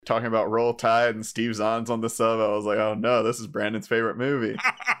talking about Roll Tide and Steve Zahn's on the sub. I was like, oh no, this is Brandon's favorite movie.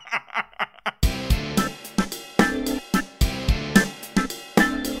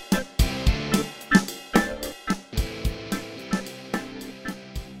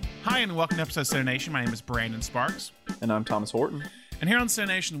 Hi, and welcome to episode of Cinenation. My name is Brandon Sparks. And I'm Thomas Horton. And here on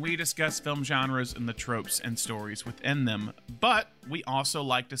Cinenation, we discuss film genres and the tropes and stories within them. But we also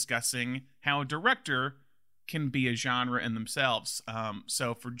like discussing how a director can be a genre in themselves.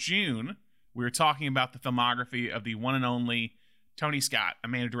 So for June, we were talking about the filmography of the one and only Tony Scott, a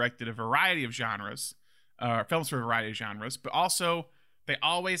man who directed a variety of genres, films for a variety of genres, but also they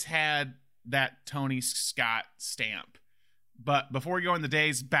always had that Tony Scott stamp. But before we go in the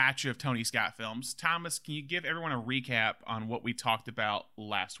day's batch of Tony Scott films, Thomas, can you give everyone a recap on what we talked about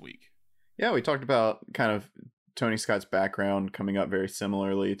last week? Yeah, we talked about kind of Tony Scott's background coming up very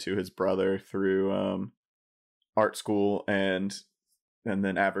similarly to his brother through art school and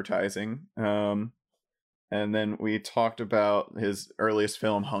then advertising. And then we talked about his earliest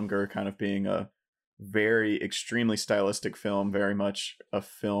film, Hunger, kind of being a very extremely stylistic film, very much a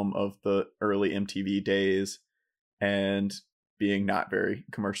film of the early MTV days, and being not very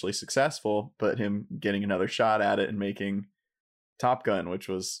commercially successful, but him getting another shot at it and making Top Gun, which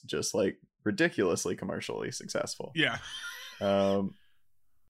was just like ridiculously commercially successful. Yeah.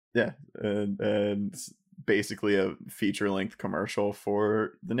 Yeah. And basically a feature-length commercial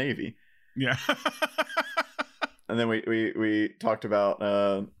for the Navy. Yeah. And then we talked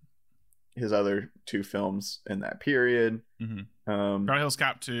about his other two films in that period. Mm-hmm. Beverly Hills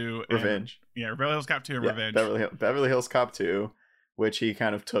Cop 2. Revenge. Beverly Hills Cop 2 and Revenge. Beverly Hills Cop 2, which he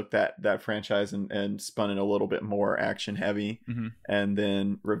kind of took that franchise and spun it a little bit more action heavy. Mm-hmm. And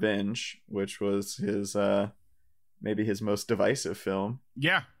then Revenge, which was his maybe his most divisive film.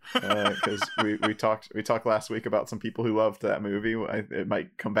 Yeah. Because we talked last week about some people who loved that movie. It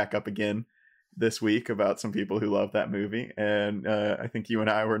might come back up again this week about some people who love that movie, and I think you and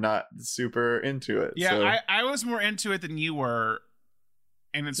I were not super into it. Yeah, so. I was more into it than you were,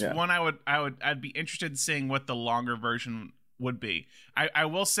 and it's one I'd be interested in seeing what the longer version would be. I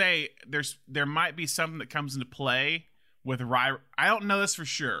will say there might be something that comes into play with I don't know this for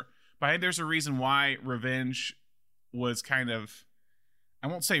sure, but I think there's a reason why Revenge was kind of, I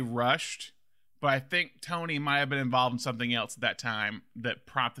won't say rushed, but I think Tony might have been involved in something else at that time that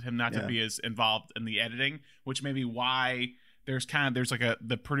prompted him not to be as involved in the editing, which may be why there's like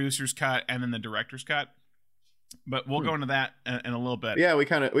the producer's cut and then the director's cut. But we'll go into that in a little bit. Yeah,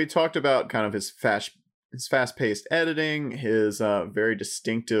 we talked about kind of his fast-paced editing, his very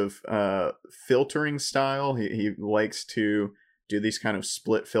distinctive filtering style. He likes to do these kind of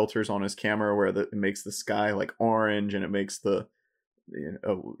split filters on his camera where it makes the sky like orange, and it makes the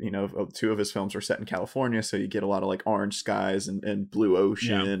two of his films are set in California, so you get a lot of like orange skies and blue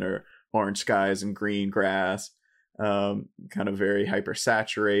ocean, or orange skies and green grass, kind of very hyper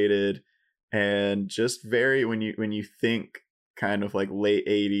saturated, and just very when you think kind of like late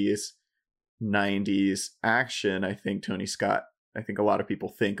 80s 90s action. I think a lot of people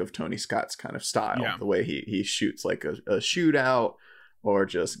think of Tony Scott's kind of style, the way he shoots like a shootout, or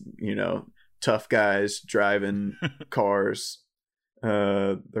just tough guys driving cars,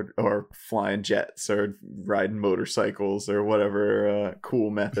 or flying jets, or riding motorcycles, or whatever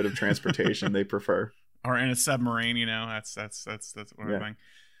cool method of transportation they prefer, or in a submarine. That's one thing.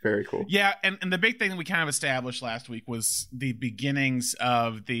 Very cool. Yeah, and the big thing that we kind of established last week was the beginnings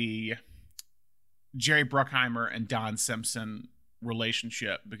of the Jerry Bruckheimer and Don Simpson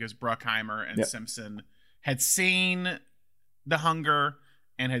relationship, because Bruckheimer and Simpson had seen The Hunger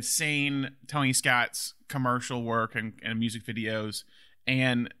and had seen Tony Scott's commercial work and music videos,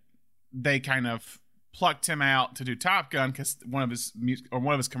 and they kind of plucked him out to do Top Gun because one of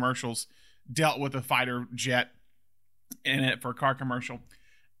his commercials dealt with a fighter jet in it for a car commercial.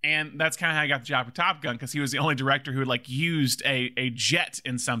 And that's kind of how I got the job with Top Gun, because he was the only director who had like used a jet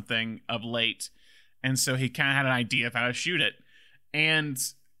in something of late. And so he kind of had an idea of how to shoot it. And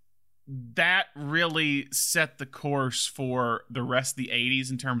that really set the course for the rest of the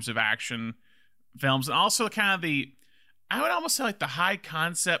 80s in terms of action films. And also kind of I would almost say like the high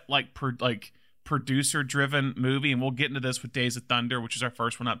concept, like producer driven movie. And we'll get into this with Days of Thunder, which is our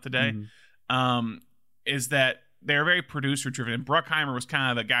first one up today. Mm-hmm. Is that they're very producer driven. And Bruckheimer was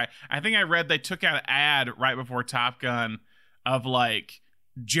kind of the guy. I think I read they took out an ad right before Top Gun of like,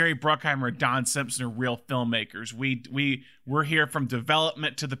 Jerry Bruckheimer and Don Simpson are real filmmakers. We're here from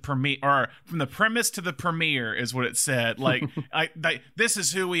development to the premiere, or from the premise to the premiere, is what it said. Like, this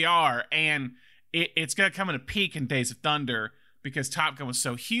is who we are, and it's gonna come at a peak in Days of Thunder because Top Gun was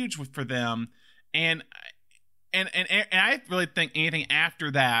so huge for them. And and I really think anything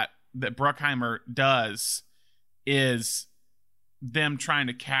after that Bruckheimer does is them trying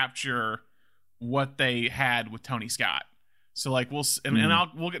to capture what they had with Tony Scott. So like we'll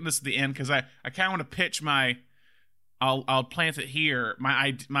get this at the end because I kind of want to pitch my I'll plant it here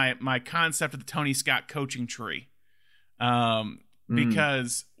my concept of the Tony Scott coaching tree,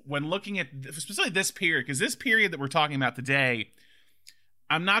 because when looking at specifically this period, because this period that we're talking about today,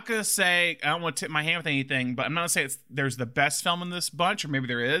 I'm not gonna say, I don't want to tip my hand with anything, but I'm not gonna say there's the best film in this bunch, or maybe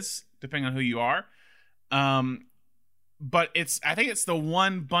there is, depending on who you are. But I think it's the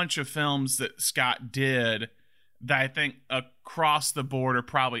one bunch of films that Scott did that I think across the board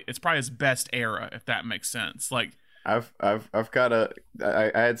it's probably his best era, if that makes sense. Like I've got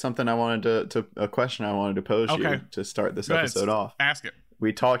I had something I wanted to a question I wanted to pose you to start this episode off. Ask it.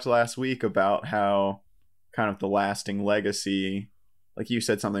 We talked last week about how kind of the lasting legacy, like you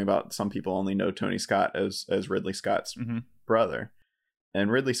said something about some people only know Tony Scott as Ridley Scott's brother.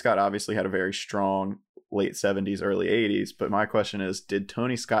 And Ridley Scott obviously had a very strong late 70s, early 80s. But my question is, did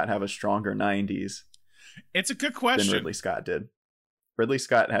Tony Scott have a stronger 90s? It's a good question. Than Ridley Scott did. Ridley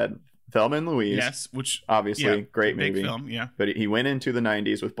Scott had Thelma and Louise. Yes, which obviously great big movie. Film, yeah. But he went into the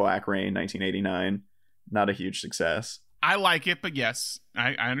 90s with Black Rain, 1989. Not a huge success. I like it, but yes,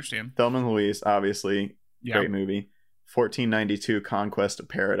 I understand. Thelma and Louise, obviously, great movie. 1492, Conquest of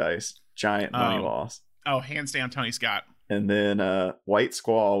Paradise, giant money loss. Oh, hands down, Tony Scott. And then White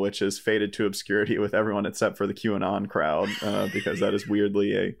Squall, which has faded to obscurity with everyone except for the QAnon crowd, because that is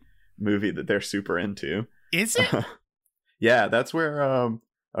weirdly a movie that they're super into. Is it? Yeah, that's where... all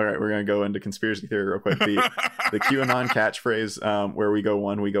right, we're going to go into conspiracy theory real quick. The QAnon catchphrase, where we go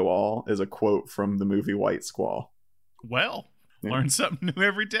one, we go all, is a quote from the movie White Squall. Well, learn something new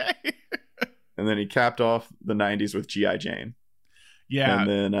every day. And then he capped off the 90s with G.I. Jane. Yeah.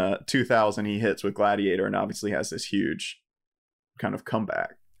 And then 2000 he hits with Gladiator and obviously has this huge kind of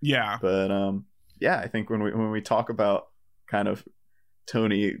comeback. Yeah. But yeah, I think when we talk about kind of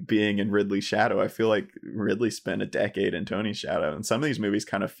Tony being in Ridley's shadow, I feel like Ridley spent a decade in Tony's shadow, and some of these movies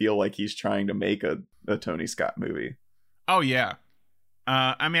kind of feel like he's trying to make a Tony Scott movie. Oh yeah.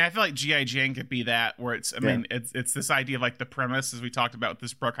 I mean, I feel like G.I. Jane could be that, where it's, I mean, it's this idea of like the premise, as we talked about with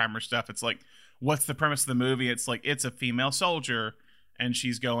this Bruckheimer stuff. It's like, what's the premise of the movie? It's like, it's a female soldier and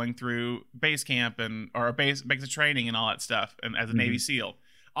she's going through base camp or basic training and all that stuff, and as a Navy SEAL.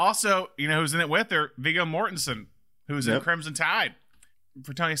 Also, you know who's in it with her? Viggo Mortensen, who's in Crimson Tide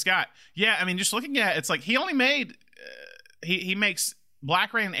for Tony Scott. Yeah, I mean, just looking at it, it's like he only made he makes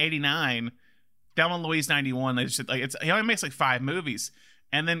Black Rain in 89, Thelma and Louise 91. They just like he only makes like 5 movies,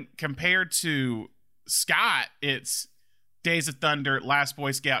 and then compared to Scott, it's Days of Thunder, Last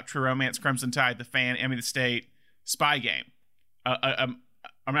Boy Scout, True Romance, Crimson Tide, The Fan, Enemy of the State, Spy Game. I'm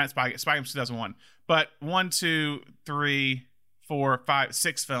not Spy Game 2001, but 1, 2, 3, 4, 5,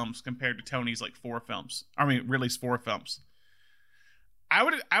 6 films compared to Tony's like 4 films. I mean, Ridley's 4 films. I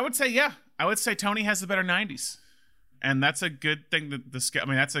would say, yeah, I would say Tony has the better 90s. And that's a good thing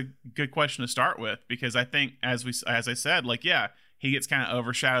that's a good question to start with, because I think as I said, like, yeah, he gets kind of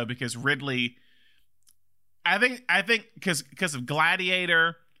overshadowed because Ridley, I think because of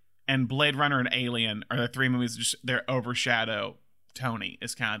Gladiator and Blade Runner and Alien are the 3 movies just they're overshadow Tony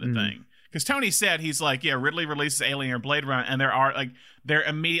is kind of the thing. Because Tony said, he's like, yeah, Ridley releases Alien or Blade Runner, and they're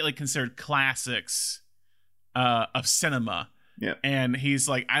immediately considered classics of cinema. Yeah. And he's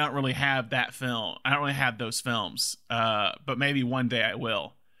like, I don't really have that film. I don't really have those films. But maybe one day I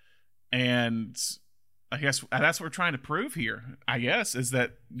will. And I guess that's what we're trying to prove here, I guess, is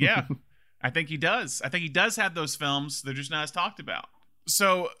that, yeah, I think he does. I think he does have those films. They're just not as talked about.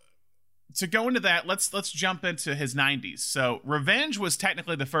 So to go into that, let's jump into his 90s. So Revenge was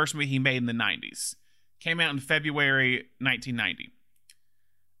technically the first movie he made in the 90s. Came out in February 1990.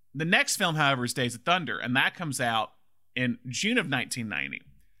 The next film, however, is Days of Thunder, and that comes out in June of 1990.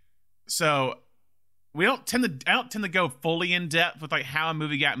 So I don't tend to go fully in depth with like how a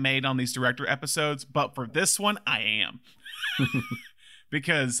movie got made on these director episodes, but for this one I am.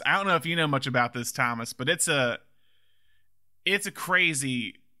 Because I don't know if you know much about this, Thomas, but it's a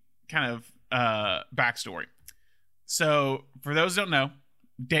crazy kind of backstory. So for those who don't know,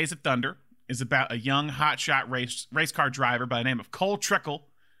 Days of Thunder is about a young hotshot race car driver by the name of Cole Trickle,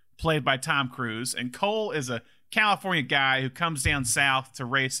 played by Tom Cruise. And Cole is a California guy who comes down south to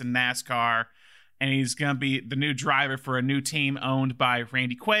race in NASCAR, and he's going to be the new driver for a new team owned by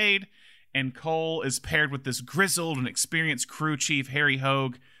Randy Quaid. And Cole is paired with this grizzled and experienced crew chief, Harry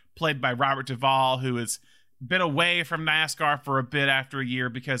Hogue, played by Robert Duvall, who has been away from NASCAR for a bit after a year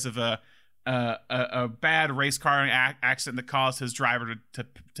because of a bad race car accident that caused his driver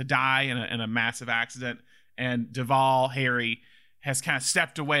to die in a massive accident. and Duvall Harry has kind of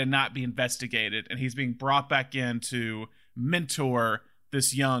stepped away and not be investigated, and he's being brought back in to mentor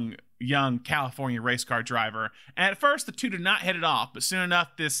this young California race car driver. And at first, the two do not hit it off, but soon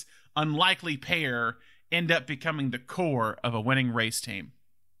enough, this unlikely pair end up becoming the core of a winning race team.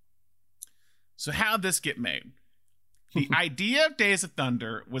 So how'd this get made? The idea of Days of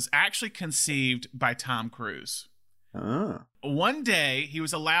Thunder was actually conceived by Tom Cruise. One day, he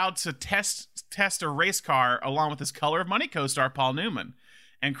was allowed to test a race car along with his Color of Money co-star Paul Newman.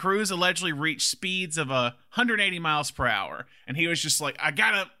 And Cruise allegedly reached speeds of 180 miles per hour. And he was just like, I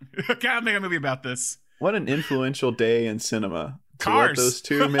gotta make a movie about this. What an influential day in cinema. Cars. To let those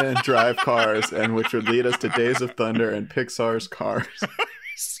two men drive cars, and which would lead us to Days of Thunder and Pixar's Cars.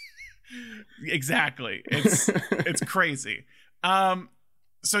 Exactly. It's crazy.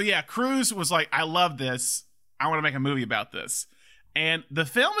 So yeah, Cruise was like, I love this. I want to make a movie about this. And the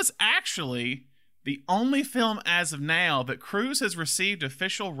film is actually the only film as of now that Cruise has received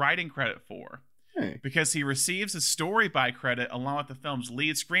official writing credit for. Hey. Because he receives a story by credit along with the film's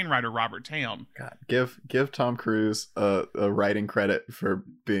lead screenwriter, Robert Towne. God, give Tom Cruise a writing credit for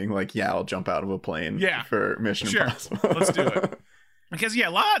being like, yeah, I'll jump out of a plane for Mission Impossible. Let's do it. Because, yeah,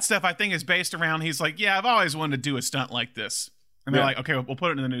 a lot of that stuff I think is based around, he's like, yeah, I've always wanted to do a stunt like this. And they're like, okay, we'll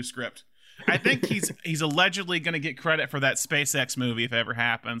put it in the new script. I think he's allegedly going to get credit for that SpaceX movie if it ever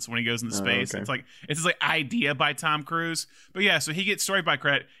happens when he goes into space. Okay. It's his like idea by Tom Cruise. But yeah, so he gets story by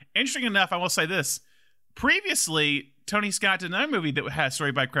credit. Interesting enough, I will say this. Previously, Tony Scott did another movie that had a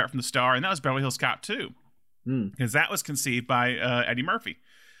story by credit from the star, and that was Beverly Hills Cop 2. Because that was conceived by Eddie Murphy.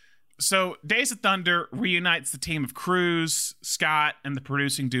 So Days of Thunder reunites the team of Cruise, Scott, and the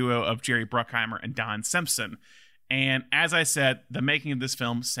producing duo of Jerry Bruckheimer and Don Simpson. And as I said, the making of this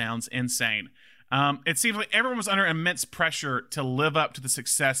film sounds insane. It seems like everyone was under immense pressure to live up to the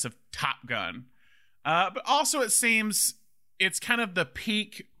success of Top Gun. But also it seems it's kind of the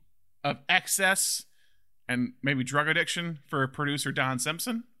peak of excess and maybe drug addiction for producer Don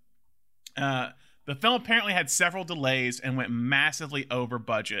Simpson. The film apparently had several delays and went massively over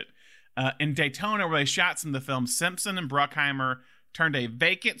budget. In Daytona, where they shot some of the film, Simpson and Bruckheimer turned a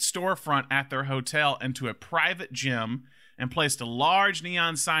vacant storefront at their hotel into a private gym and placed a large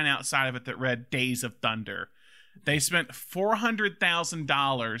neon sign outside of it that read Days of Thunder. They spent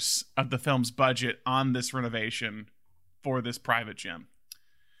 $400,000 of the film's budget on this renovation for this private gym.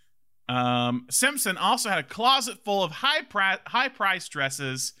 Simpson also had a closet full of high-priced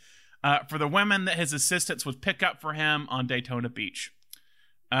dresses for the women that his assistants would pick up for him on Daytona Beach.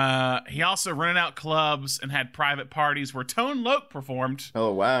 He also rented out clubs and had private parties where Tone Loc performed.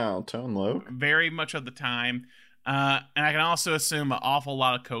 Oh, wow. Tone Loc. Very much of the time. And I can also assume an awful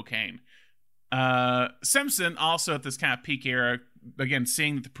lot of cocaine. Simpson also at this kind of peak era, again,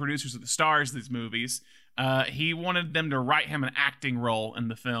 seeing that the producers are the stars of these movies, he wanted them to write him an acting role in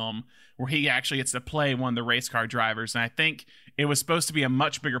the film where he actually gets to play one of the race car drivers. And I think it was supposed to be a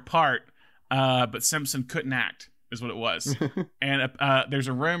much bigger part, but Simpson couldn't act. Is what it was. And there's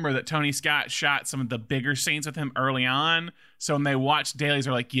a rumor that Tony Scott shot some of the bigger scenes with him early on. So when they watch dailies,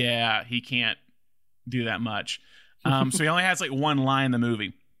 they're like, yeah, he can't do that much. So he only has like one line in the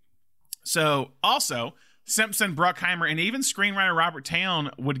movie. So also, Simpson, Bruckheimer, and even screenwriter Robert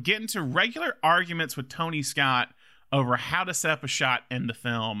Towne would get into regular arguments with Tony Scott over how to set up a shot in the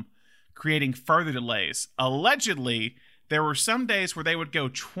film, creating further delays. Allegedly, there were some days where they would go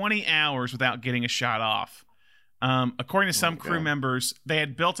 20 hours without getting a shot off. According to some crew members, they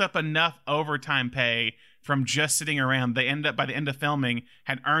had built up enough overtime pay from just sitting around. They ended up, by the end of filming,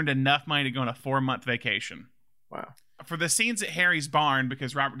 had earned enough money to go on a 4-month vacation. Wow. For the scenes at Harry's barn,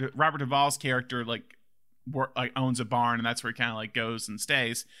 because Robert Duvall's character owns a barn, and that's where he kind of like goes and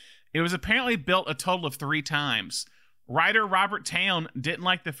stays. It was apparently built a total of 3 times. Writer Robert Towne didn't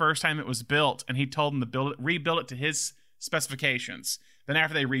like the first time it was built, and he told them to rebuild it to his specifications. Then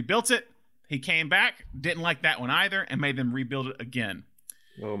after they rebuilt it, he came back, didn't like that one either, and made them rebuild it again.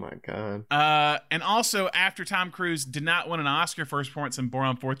 Oh my God. And also, after Tom Cruise did not win an Oscar for his performance in Born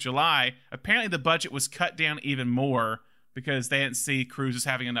on 4th of July, apparently the budget was cut down even more because they didn't see Cruise as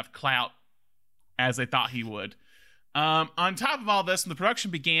having enough clout as they thought he would. On top of all this, when the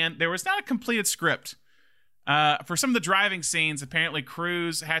production began, there was not a completed script. For some of the driving scenes, apparently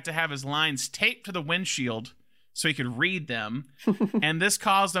Cruise had to have his lines taped to the windshield so he could read them. And this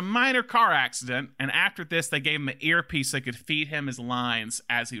caused a minor car accident. And after this, they gave him an earpiece that could feed him his lines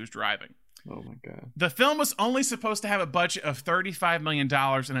as he was driving. Oh my God. The film was only supposed to have a budget of $35 million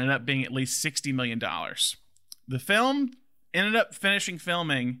and ended up being at least $60 million. The film ended up finishing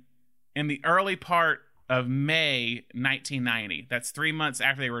filming in the early part of May 1990. That's 3 months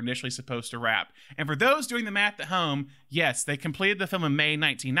after they were initially supposed to wrap. And for those doing the math at home, yes, they completed the film in May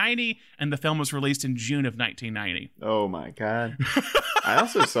 1990, and the film was released in June of 1990. Oh my God. I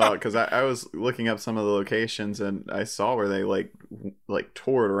also saw it because I was looking up some of the locations, and I saw where they like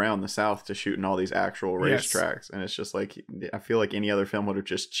toured around the South to shoot in all these actual racetracks. And it's just like, I feel like any other film would have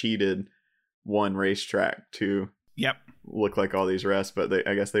just cheated one racetrack to look like all these rests, but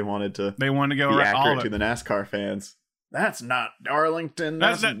I guess they wanted to go be accurate to the NASCAR fans. That's not Darlington,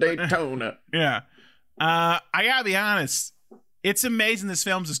 that's Daytona. Yeah. I gotta be honest, it's amazing this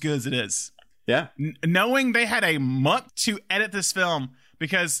film's as good as it is. Yeah. Knowing they had a month to edit this film,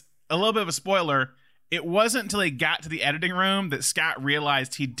 because a little bit of a spoiler, it wasn't until he got to the editing room that Scott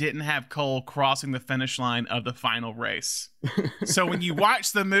realized he didn't have Cole crossing the finish line of the final race. So when you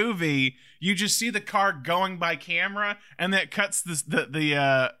watch the movie, you just see the car going by camera, and then it cuts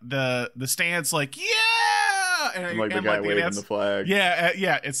the stands like, yeah, and like the guy waving the flag.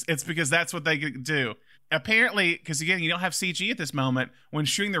 Yeah, it's because that's what they do. Apparently, because again, you don't have CG at this moment. When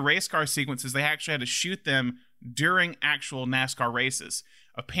shooting the race car sequences, they actually had to shoot them during actual NASCAR races.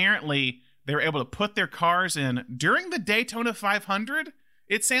 Apparently, they were able to put their cars in during the Daytona 500,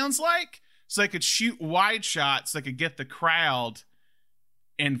 it sounds like, so they could shoot wide shots, so they could get the crowd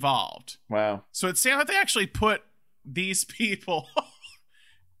involved. Wow. So it sounds like they actually put these people,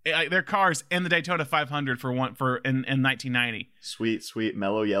 their cars, in the Daytona 500 in 1990. Sweet,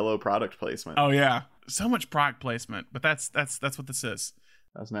 mellow yellow product placement. Oh, yeah. So much product placement, but that's what this is.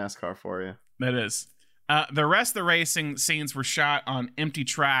 That's NASCAR for you. That is. The rest of the racing scenes were shot on empty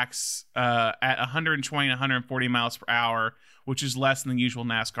tracks at 120 to 140 miles per hour, which is less than the usual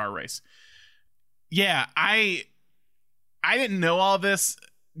NASCAR race. Yeah, I didn't know all this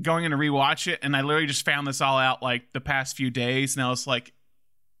going in to rewatch it, and I literally just found this all out like the past few days, and I was like,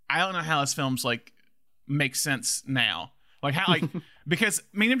 I don't know how this film's like makes sense now. Like how because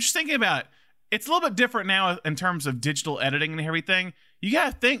I mean, I'm just thinking about it. It's a little bit different now in terms of digital editing and everything. You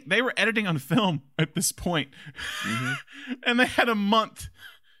gotta think they were editing on film at this point. Mm-hmm. And they had a month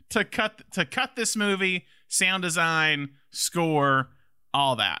to cut this movie, sound design, score,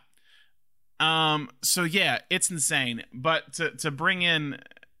 all that. So yeah, it's insane. But to bring in,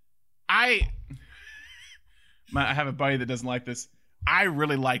 I have a buddy that doesn't like this. I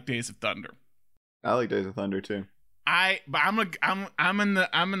really like Days of Thunder. I like Days of Thunder too. But I'm in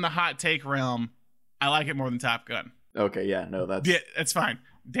the hot take realm. I like it more than Top Gun. Okay, yeah, no, that's fine.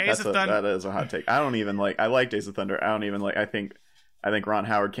 Days of Thunder. That is a hot take. I like Days of Thunder. I think Ron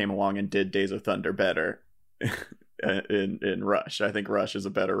Howard came along and did Days of Thunder better in Rush. I think Rush is a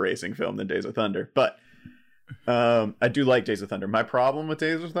better racing film than Days of Thunder. But I do like Days of Thunder. My problem with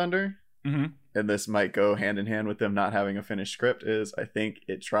Days of Thunder, and this might go hand in hand with them not having a finished script, is I think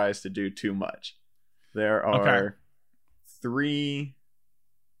it tries to do too much. There are 3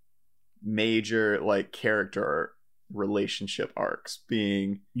 major like character relationship arcs,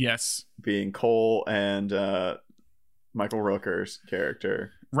 being Cole and Michael Rooker's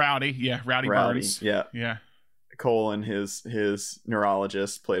character, Rowdy Burns, yeah, Cole and his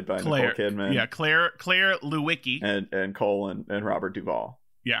neurologist played by Nicole Kidman, Claire Lewicki, and Cole and Robert Duvall,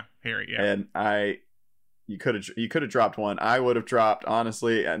 Harry, and you could have dropped one. I would have dropped,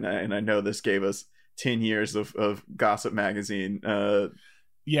 honestly, and I know this gave us 10 years of Gossip Magazine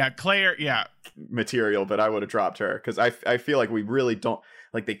Claire material, but I would have dropped her because I feel like we really don't,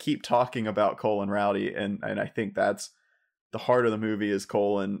 like, they keep talking about Cole and Rowdy, and I think that's the heart of the movie is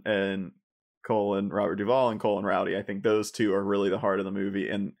Cole and Robert Duvall and Cole and Rowdy. I think those two are really the heart of the movie,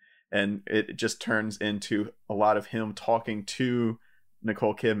 and it just turns into a lot of him talking to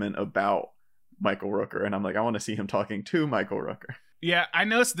Nicole Kidman about Michael Rooker, and I'm like, I want to see him talking to Michael Rooker. Yeah, I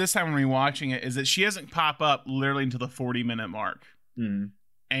noticed this time when rewatching it is that she doesn't pop up literally until the 40-minute mark.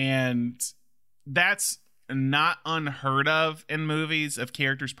 And that's not unheard of in movies, of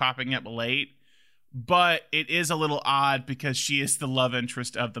characters popping up late, but it is a little odd because she is the love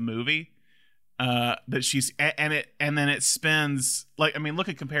interest of the movie. That she's and then it spends, like, I mean, look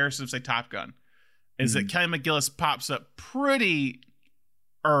at comparisons, say Top Gun, is that Kelly McGillis pops up pretty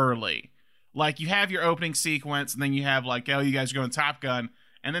early. Like, you have your opening sequence, and then you have like, oh, you guys are going to Top Gun,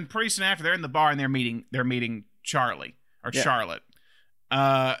 and then pretty soon after they're in the bar and they're meeting Charlie or Charlotte.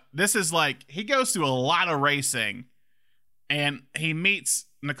 This is like, he goes through a lot of racing, and he meets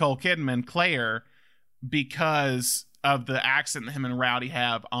Nicole Kidman, Claire, because of the accident that him and Rowdy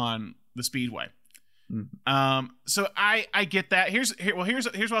have on the Speedway. So I get that. Here's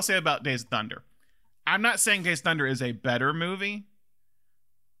what I'll say about Days of Thunder. I'm not saying Days of Thunder is a better movie.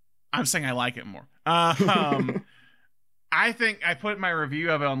 I'm saying I like it more. I think I put my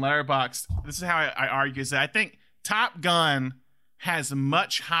review of it on Letterboxd. This is how I argue, is that I think Top Gun has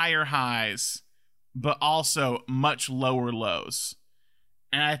much higher highs, but also much lower lows.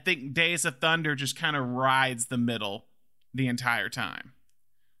 And I think Days of Thunder just kind of rides the middle the entire time.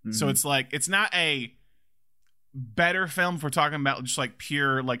 Mm-hmm. So it's like, it's not a better film if we're talking about just like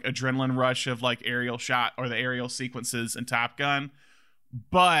pure like adrenaline rush of like aerial shot or the aerial sequences in Top Gun.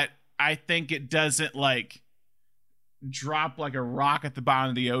 But I think it doesn't like drop like a rock at the bottom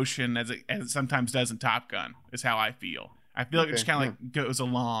of the ocean as it sometimes does in Top Gun, is how I feel. I feel like it just kind of like goes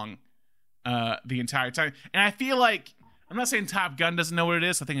along the entire time. And I feel like, I'm not saying Top Gun doesn't know what it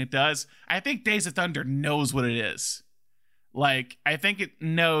is. I think it does. I think Days of Thunder knows what it is. Like, I think it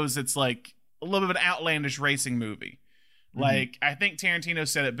knows it's like a little bit of an outlandish racing movie. Mm-hmm. Like, I think Tarantino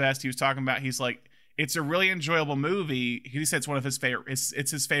said it best. He was talking about, he's like, it's a really enjoyable movie. He said it's one of his favorite,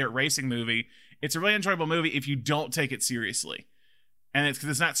 it's his favorite racing movie. It's a really enjoyable movie if you don't take it seriously. And it's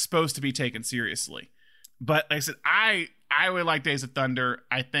because it's not supposed to be taken seriously. But like I said, I really like Days of Thunder.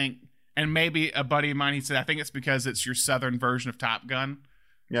 I think, and maybe a buddy of mine, he said, I think it's because it's your Southern version of Top Gun.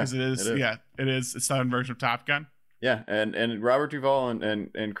 Yeah, it is. Yeah, it is a Southern version of Top Gun. Yeah, and Robert Duvall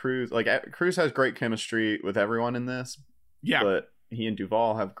and Cruise, like Cruise has great chemistry with everyone in this. Yeah. But he and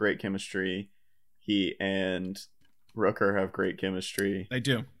Duvall have great chemistry. He and Rooker have great chemistry. They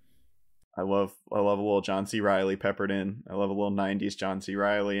do. I love a little John C. Reilly peppered in. I love a little 90s John C.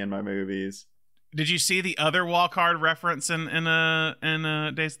 Reilly in my movies. Did you see the other walk hard reference in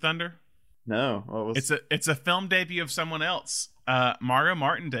Days of Thunder? No. What was it's a film debut of someone else. Margo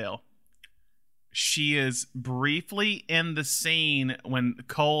Martindale. She is briefly in the scene when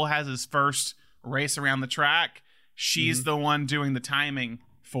Cole has his first race around the track. She's the one doing the timing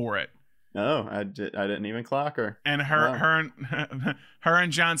for it. Oh, I didn't even clock her. And her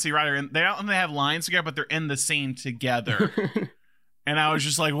and John C. Reilly, they don't only have lines together, but they're in the scene together. And I was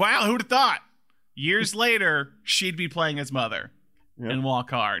just like, wow, who'd have thought? Years later, she'd be playing his mother in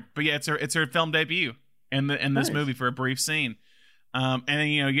Walk Hard. But yeah, it's her film debut in this movie for a brief scene. And then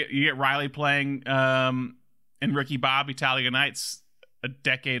you get Riley playing in Ricky Bobby Talladega Nights a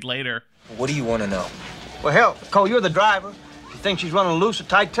decade later. What do you want to know? Well, hell, Cole, you're the driver. You think she's running loose or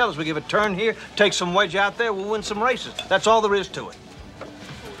tight? Tell us. We give a turn here, take some wedge out there, we'll win some races. That's all there is to it.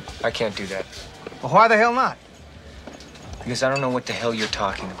 I can't do that. Well, why the hell not? Because I don't know what the hell you're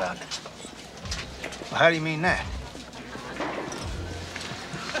talking about. Well, how do you mean that?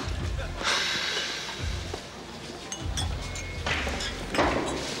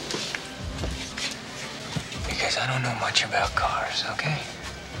 Because I don't know much about cars, okay?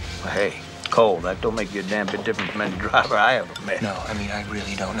 Well, hey, Cole, that don't make you a damn bit different from any driver I ever met. No, I mean, I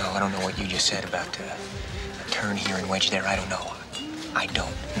really don't know. I don't know what you just said about a turn here and wedge there. I don't know. I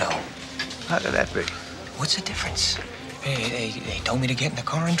don't know. How could that be? What's the difference? They told me to get in the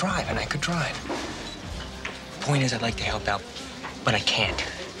car and drive, and I could drive. Point is, I'd like to help out, but I can't.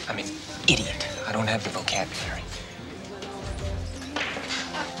 I'm an idiot. I don't have the vocabulary.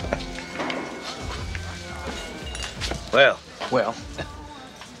 Well,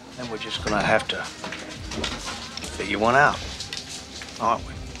 then we're just gonna have to figure one out, aren't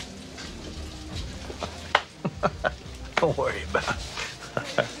we? Don't worry about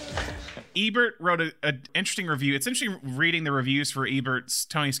it. Ebert wrote an interesting review. It's interesting reading the reviews for Ebert's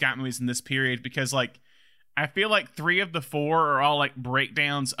Tony Scott movies in this period because, like, I feel like 3 of the 4 are all like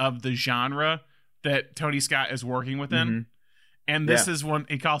breakdowns of the genre that Tony Scott is working within. Mm-hmm. And this is one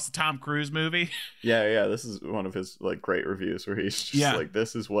he calls the Tom Cruise movie. Yeah. This is one of his like great reviews where he's just like,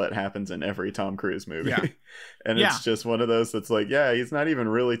 this is what happens in every Tom Cruise movie. Yeah. And it's just one of those that's like, he's not even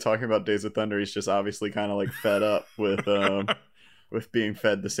really talking about Days of Thunder. He's just obviously kind of like fed up with with being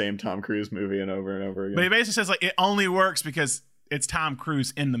fed the same Tom Cruise movie and over again. But he basically says like it only works because it's Tom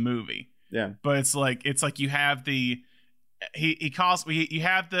Cruise in the movie. Yeah. But it's like you have you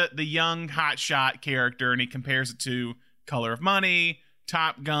have the young hotshot character and he compares it to Color of Money,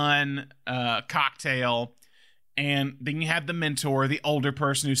 Top Gun, Cocktail, and then you have the mentor, the older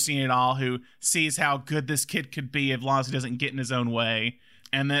person who's seen it all, who sees how good this kid could be as long as he doesn't get in his own way.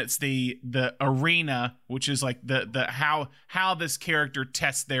 And that's the arena, which is like the how this character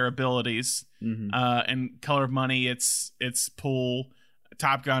tests their abilities. Mm-hmm. And Color of Money, it's pool.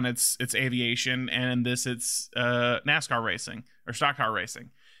 Top Gun, it's aviation, and this it's NASCAR racing or stock car racing.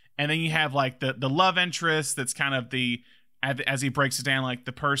 And then you have like the love interest that's kind of as he breaks it down, like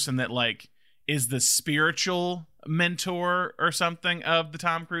the person that like is the spiritual mentor or something of the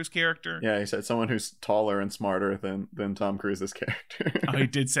Tom Cruise character. Yeah, he said someone who's taller and smarter than Tom Cruise's character.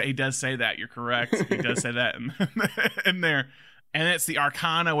 He does say that. You're correct. He does say that in there. And it's the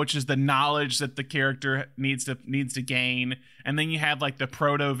arcana, which is the knowledge that the character needs to gain. And then you have like the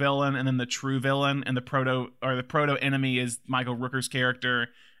proto villain and then the true villain, and the proto enemy is Michael Rooker's character,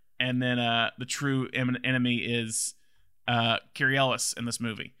 and then the true enemy is Cary Elwes in this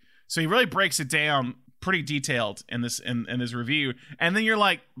movie. So he really breaks it down pretty detailed in this review. And then you're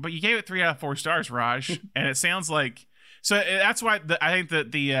like, but you gave it 3 out of 4 stars, Raj, and it sounds like. So that's why I think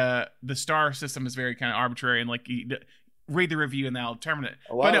that the star system is very kind of arbitrary, and like read the review and that'll determine it.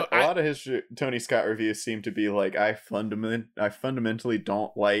 A lot of his Tony Scott reviews seem to be like, I fundamentally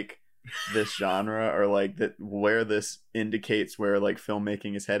don't like this genre, or like that where this indicates where like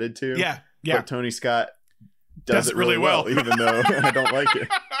filmmaking is headed to. Yeah. But Tony Scott does it really well, even though I don't like it.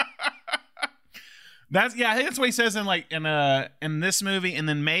 I think that's what he says in this movie, and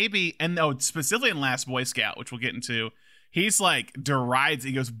then maybe specifically in Last Boy Scout, which we'll get into. He's like derides.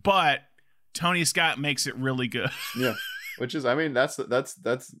 He goes, but Tony Scott makes it really good. Yeah, which is, I mean, that's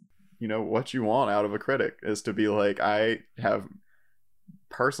what you want out of a critic, is to be like, I have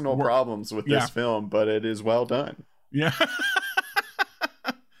personal problems with this film, but it is well done. Yeah.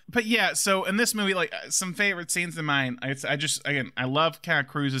 But yeah, so in this movie, like some favorite scenes of mine, I love kind of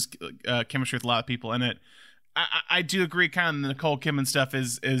Cruise's chemistry with a lot of people in it. I do agree, kind of the Nicole Kidman stuff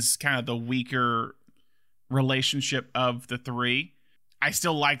is kind of the weaker relationship of the three. I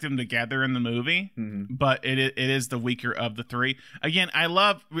still like them together in the movie, but it is the weaker of the three. Again,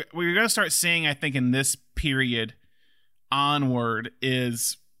 we're going to start seeing, I think, in this period onward,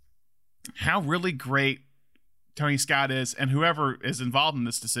 is how really great Tony Scott is, and whoever is involved in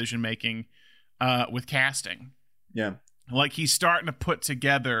this decision making with casting. Yeah, like he's starting to put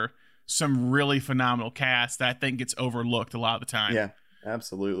together some really phenomenal cast that I think gets overlooked a lot of the time. Yeah,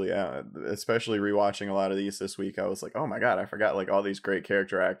 absolutely. Especially rewatching a lot of these this week, I was like, oh my god, I forgot like all these great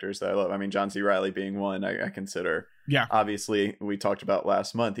character actors that I love. I mean, John C. Reilly being one, I consider. Yeah, obviously we talked about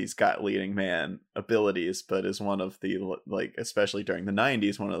last month, he's got leading man abilities, but is one of the, like, especially during the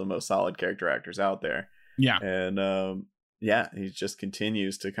 90s, one of the most solid character actors out there. Yeah. And he just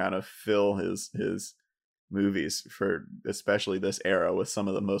continues to kind of fill his movies for especially this era with some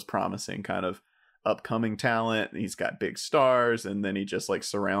of the most promising kind of upcoming talent. He's got big stars, and then he just like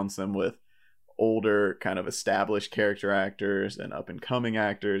surrounds them with older kind of established character actors and up and coming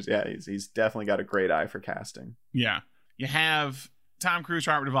actors. Yeah, he's definitely got a great eye for casting. Yeah. You have Tom Cruise,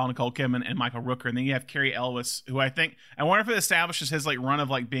 Robert Duvall, Nicole Kidman, and Michael Rooker, and then you have Cary Elwes, who I wonder if it establishes his like run of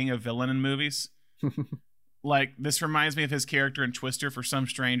like being a villain in movies. Like, this reminds me of his character in Twister for some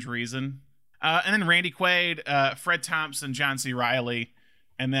strange reason. And then Randy Quaid, Fred Thompson, John C. Reilly,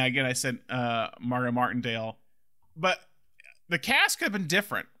 and then again I said Margot Martindale. But the cast could have been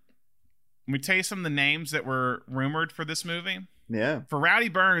different. Let me tell you some of the names that were rumored for this movie. Yeah. For Rowdy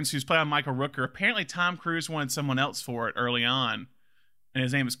Burns, who's played on Michael Rooker, apparently Tom Cruise wanted someone else for it early on, and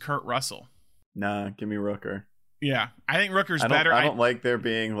his name is Kurt Russell. Nah, give me Rooker. Yeah, I think Rooker's better. I don't like there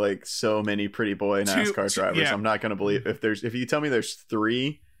being like so many pretty boy NASCAR drivers. Yeah. I'm not going to believe if you tell me there's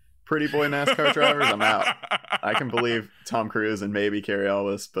 3 pretty boy NASCAR drivers, I'm out. I can believe Tom Cruise and maybe Cary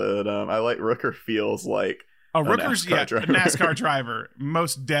Elwes, but I like Rooker feels like Rooker's NASCAR driver. A NASCAR driver,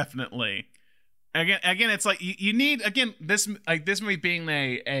 most definitely. Again, it's like you need this movie being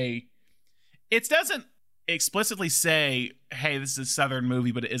it doesn't explicitly say, hey, this is a Southern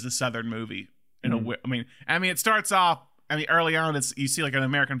movie, but it is a Southern movie. I mean, it starts off. Early on, you see like an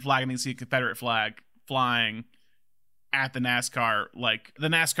American flag, and then you see a Confederate flag flying at the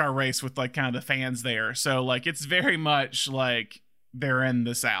NASCAR race with like kind of the fans there. So like it's very much like they're in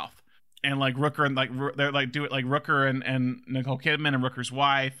the South, and like Rooker and like they're like do it like Rooker and Nicole Kidman and Rooker's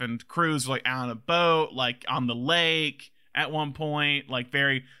wife and Cruise like out on a boat like on the lake at one point, like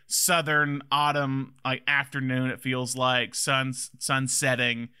very Southern autumn like afternoon. It feels like sun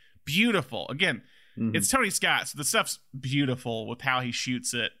setting. Beautiful. Again, It's Tony Scott, so the stuff's beautiful with how he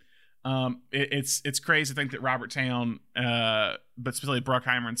shoots it. It's crazy to think that Robert Towne, but specifically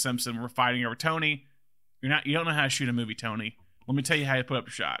Bruckheimer and Simpson were fighting over Tony. You don't know how to shoot a movie, Tony. Let me tell you how to put up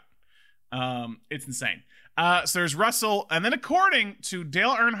a shot. It's insane. So there's Russell, and then according to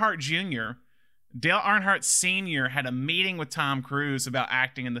Dale Earnhardt Jr., Dale Earnhardt Sr. had a meeting with Tom Cruise about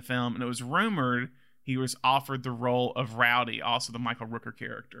acting in the film, and it was rumored he was offered the role of Rowdy, also the Michael Rooker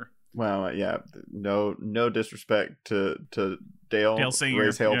character. Wow, yeah, no disrespect to Dale Sr.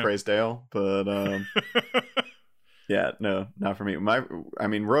 Raise hail, praise Dale, but yeah, no, not for me.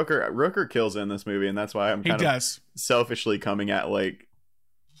 Rooker kills in this movie, and that's why I'm kind of selfishly coming at like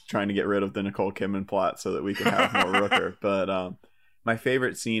trying to get rid of the Nicole Kidman plot so that we can have more Rooker. But my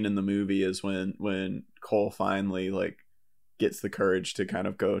favorite scene in the movie is when Cole finally like gets the courage to kind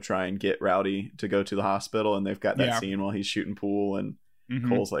of go try and get Rowdy to go to the hospital, and they've got that scene while he's shooting pool, and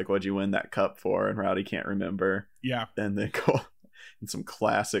Cole's like, "What'd you win that cup for?" And Rowdy can't remember. Yeah. And then Cole, in some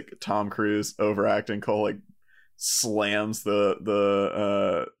classic Tom Cruise overacting, Cole like slams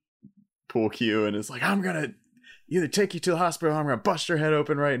the pool cue and is like, "I'm gonna either take you to the hospital or I'm gonna bust your head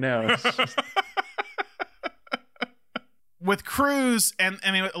open right now." With Cruise and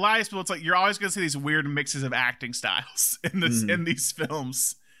I mean with Elias, it's like you're always gonna see these weird mixes of acting styles in these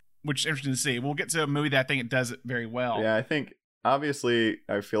films, which is interesting to see. We'll get to a movie that I think it does it very well. Yeah, I think obviously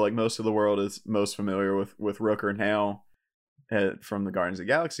I feel like most of the world is most familiar with Rooker now from the Guardians of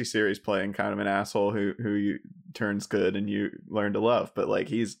the Galaxy series, playing kind of an asshole who you turns good and you learn to love. But like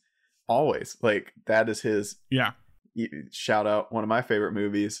he's always like that is his shout out one of my favorite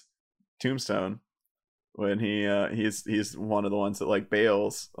movies, Tombstone. When he's one of the ones that like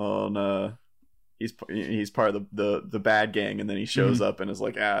bails on he's part of the bad gang, and then he shows up and is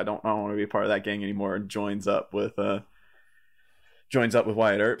like, I don't want to be part of that gang anymore, and joins up with Wyatt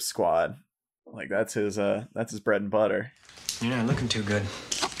Earp's squad. Like that's his bread and butter. You're not looking too good.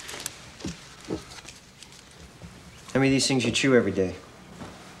 How many of these things you chew every day?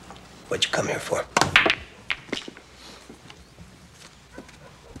 What'd you come here for?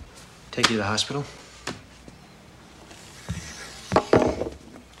 Take you to the hospital?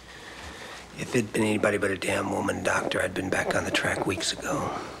 If it'd been anybody but a damn woman doctor, I'd been back on the track weeks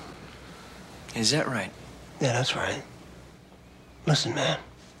ago. Is that right? Yeah, that's right. Listen, man.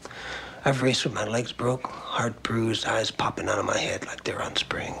 I've raced with my legs broke, heart bruised, eyes popping out of my head like they're on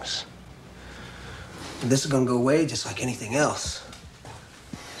springs. And this is gonna go away just like anything else.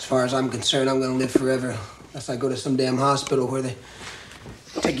 As far as I'm concerned, I'm gonna live forever. Unless I go to some damn hospital where they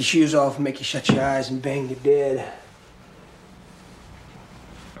take your shoes off and make you shut your eyes and bang you dead.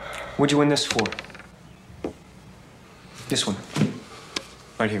 What'd you win this for? This one.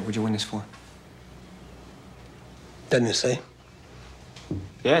 Right here. What'd you win this for? Doesn't it say?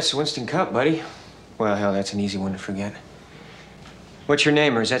 Yeah, it's the Winston Cup, buddy. Well, hell, that's an easy one to forget. What's your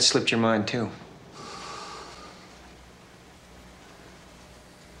name, or has that slipped your mind, too?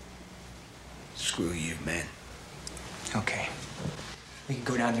 Screw you, man. Okay. We can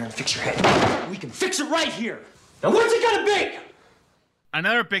go down there and fix your head. We can fix it right here. Now, what's it gonna be?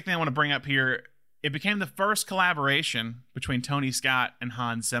 Another big thing I want to bring up here, it became the first collaboration between Tony Scott and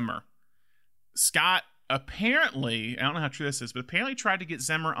Hans Zimmer. Scott apparently, I don't know how true this is, but apparently tried to get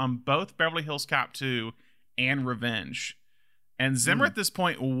Zimmer on both Beverly Hills Cop 2 and Revenge. And Zimmer at this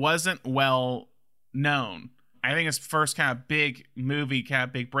point wasn't well known. I think his first kind of big movie, kind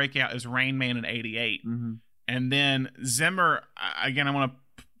of big breakout is Rain Man in 88. And then Zimmer, again, I want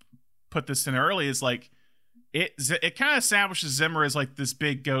to put this in early, is like, it kind of establishes Zimmer as like this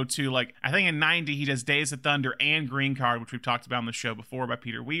big go-to. Like I think in 90 he does Days of Thunder and Green Card, which we've talked about on the show before by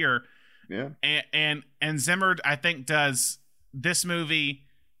Peter Weir. Yeah. And Zimmer I think does this movie.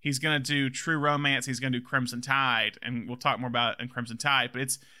 He's gonna do True Romance. He's gonna do Crimson Tide, and we'll talk more about it in Crimson Tide. But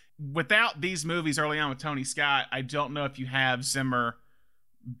it's without these movies early on with Tony Scott, I don't know if you have Zimmer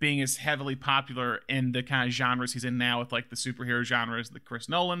being as heavily popular in the kind of genres he's in now, with like the superhero genres, the Chris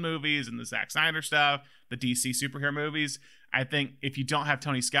Nolan movies and the Zack Snyder stuff, the DC superhero movies. I think if you don't have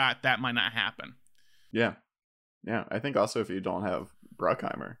Tony Scott, that might not happen. Yeah. I think also if you don't have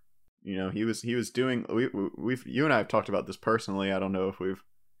Bruckheimer, you know, he was doing, we've you and I have talked about this personally. I don't know if we've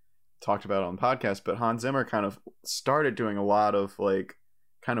talked about it on the podcast, but Hans Zimmer kind of started doing a lot of like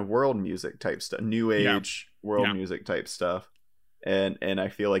kind of world music type stuff, new age world music type stuff. And I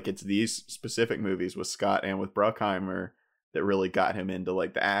feel like it's these specific movies with Scott and with Bruckheimer that really got him into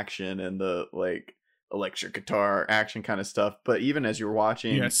like the action and the like electric guitar action kind of stuff. But even as you're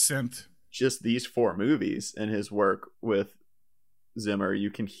watching synth, just these 4 movies and his work with Zimmer, you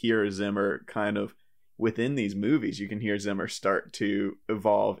can hear Zimmer kind of within these movies, you can hear Zimmer start to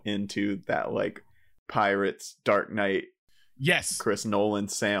evolve into that like Pirates, Dark Knight, Chris Nolan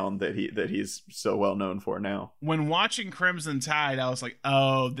sound that he's so well known for now. When watching Crimson Tide, I was like,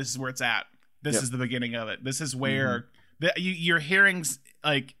 oh, this is where it's at. This is the beginning of it. This is where you're hearing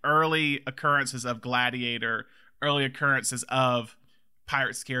like early occurrences of Gladiator, early occurrences of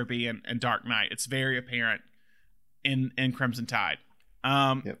Pirates of the Caribbean and Dark Knight. It's very apparent in Crimson Tide.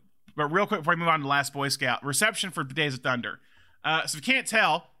 But real quick before we move on to Last Boy Scout, reception for the Days of Thunder. So if you can't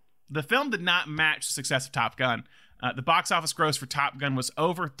tell, the film did not match the success of Top Gun. The box office gross for Top Gun was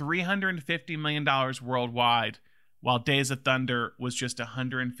over $350 million worldwide, while Days of Thunder was just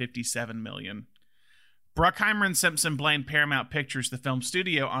 $157 million. Bruckheimer and Simpson blamed Paramount Pictures, the film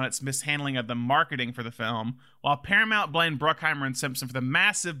studio, on its mishandling of the marketing for the film, while Paramount blamed Bruckheimer and Simpson for the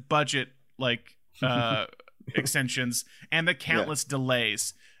massive budget extensions and the countless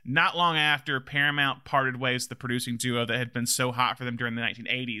delays. Not long after, Paramount parted ways with the producing duo that had been so hot for them during the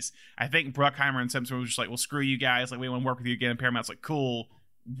 1980s. I think Bruckheimer and Simpson were just like, well, screw you guys. Like, we want to work with you again. And Paramount's like, cool,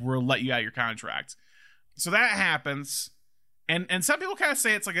 we'll let you out of your contract. So that happens. And some people kind of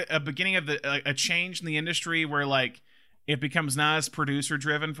say it's like a beginning of a change in the industry where, like, it becomes not as producer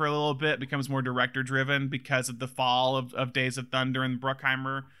driven for a little bit, becomes more director driven because of the fall of Days of Thunder and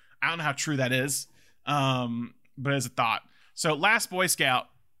Bruckheimer. I don't know how true that is, but as a thought. So Last Boy Scout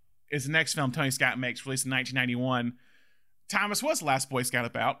is the next film Tony Scott makes, released in 1991. Thomas, what's Last Boy Scout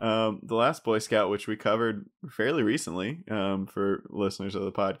about? The Last Boy Scout, which we covered fairly recently for listeners of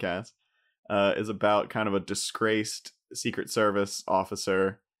the podcast, is about kind of a disgraced Secret Service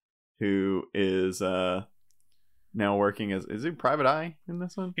officer who is now working as, is he Private Eye in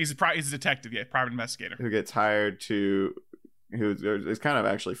this one? He's a detective, yeah, private investigator. Who gets hired to, who is kind of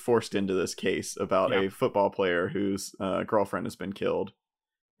actually forced into this case about a football player whose girlfriend has been killed.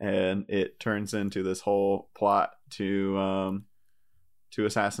 And it turns into this whole plot to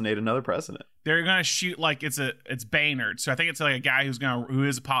assassinate another president. They're gonna shoot like it's Baynard. So I think it's like a guy who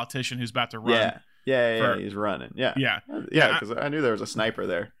is a politician who's about to run. Yeah, he's running. Yeah, because I knew there was a sniper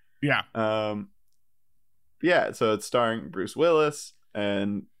there. Yeah. So it's starring Bruce Willis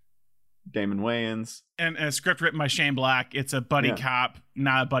and Damon Wayans, and a script written by Shane Black. It's a buddy cop,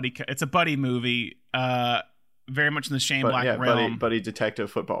 not a buddy. It's a buddy movie. Very much in the Shane Black realm. Buddy detective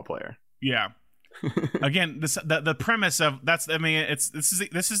football player. Yeah. Again, the premise of this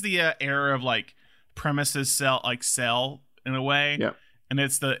is the era of like premises sell in a way. Yeah. And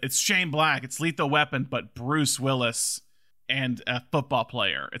it's Shane Black, it's Lethal Weapon, but Bruce Willis and a football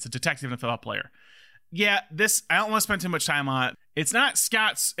player. It's a detective and a football player. Yeah, I don't want to spend too much time on it. It's not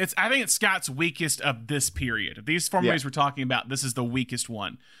Scott's. I think it's Scott's weakest of this period. Of these four movies we're talking about, this is the weakest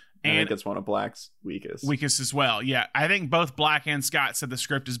one. And I think it's one of Black's weakest. Weakest as well, yeah. I think both Black and Scott said the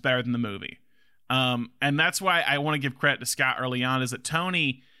script is better than the movie. And that's why I want to give credit to Scott early on, is that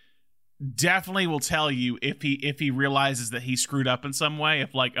Tony definitely will tell you if he realizes that he screwed up in some way,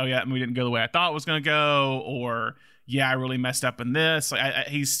 if like, oh yeah, that movie didn't go the way I thought it was going to go, or yeah, I really messed up in this.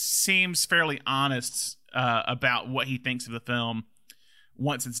 He seems fairly honest about what he thinks of the film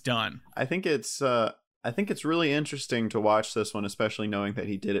once it's done. I think it's really interesting to watch this one, especially knowing that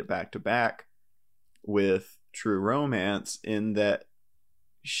he did it back to back with True Romance, in that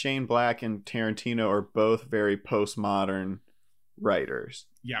Shane Black and Tarantino are both very postmodern writers.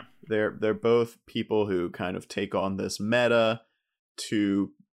 Yeah. They're both people who kind of take on this meta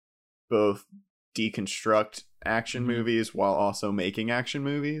to both deconstruct action movies while also making action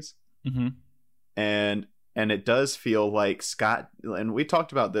movies. Mm-hmm. And it does feel like Scott, and we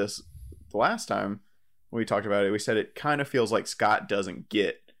talked about this the last time when we talked about it, we said it kind of feels like Scott doesn't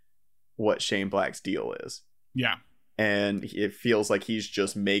get what Shane Black's deal is. Yeah. And it feels like he's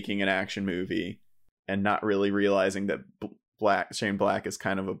just making an action movie and not really realizing that Shane Black is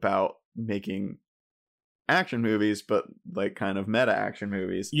kind of about making action movies, but like kind of meta action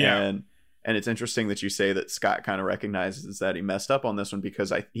movies. Yeah. And it's interesting that you say that Scott kind of recognizes that he messed up on this one,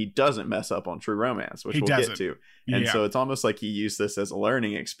 because he doesn't mess up on True Romance, which we'll get to. And so it's almost like he used this as a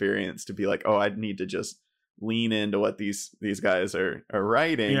learning experience to be like, oh, I need to just lean into what these guys are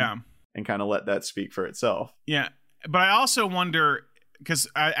writing, and kind of let that speak for itself. Yeah. But I also wonder, because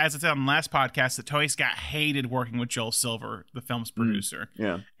as I said on the last podcast, that Tony Scott hated working with Joel Silver, the film's producer.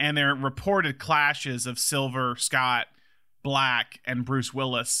 Yeah. And there are reported clashes of Silver, Scott, Black, and Bruce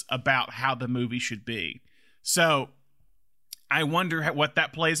Willis about how the movie should be. So I wonder what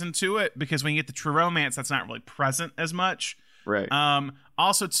that plays into it, because when you get the True Romance, that's not really present as much. Right.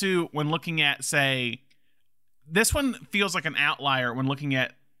 Also, too, when looking at, say, this one feels like an outlier when looking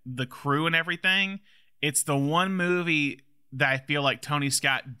at the crew and everything. It's the one movie that I feel like Tony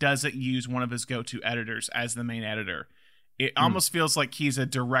Scott doesn't use one of his go-to editors as the main editor. It almost feels like he's a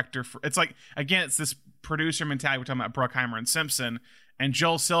director it's like, again, it's this producer mentality. We're talking about Bruckheimer and Simpson, and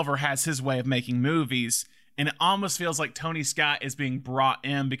Joel Silver has his way of making movies, and it almost feels like Tony Scott is being brought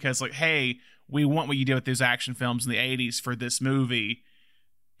in because, like, hey, we want what you did with those action films in the 80s for this movie.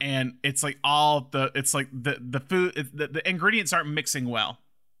 And it's like the food, the ingredients aren't mixing well,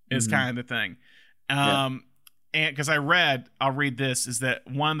 is kind of the thing. And because I'll read this, is that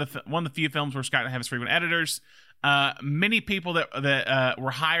one of the few films where Scott didn't have his frequent editors. Many people that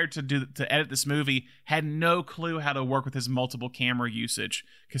were hired to edit this movie had no clue how to work with his multiple camera usage,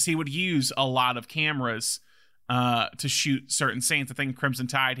 because he would use a lot of cameras to shoot certain scenes. I think Crimson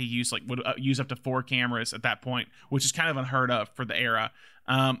Tide would use up to 4 cameras at that point, which is kind of unheard of for the era.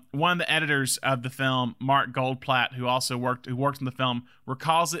 One of the editors of the film, Mark Goldblatt, who worked on the film,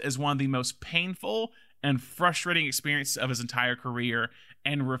 recalls it as one of the most painful and frustrating experience of his entire career,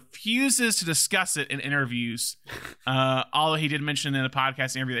 and refuses to discuss it in interviews. Although he did mention in a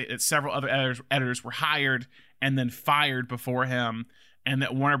podcast interview that several other editors were hired and then fired before him, and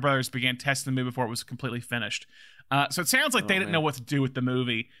that Warner Brothers began testing the movie before it was completely finished. So it sounds like they didn't know what to do with the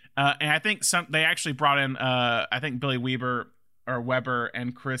movie. And I think they actually brought in, I think Billy Weber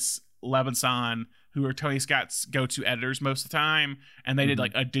and Chris Levinson, who are Tony Scott's go-to editors most of the time, and they did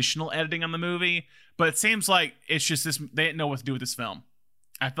like additional editing on the movie. But it seems like it's just this, they didn't know what to do with this film.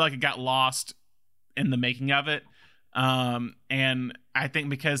 I feel like it got lost in the making of it. And I think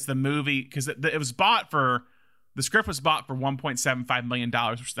because it was bought for, the script was bought for $1.75 million,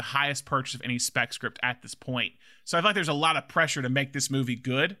 which is the highest purchase of any spec script at this point. So I feel like there's a lot of pressure to make this movie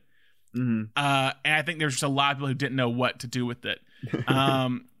good. And I think there's just a lot of people who didn't know what to do with it.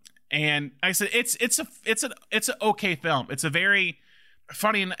 And like I said, it's an okay film. It's a very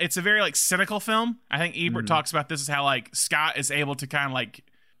funny, and it's a very like cynical film. I think Ebert talks about this as how like Scott is able to kind of like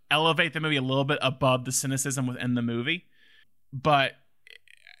elevate the movie a little bit above the cynicism within the movie. But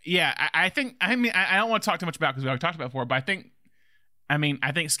yeah, I think I don't want to talk too much about it because we already talked about it before, but I think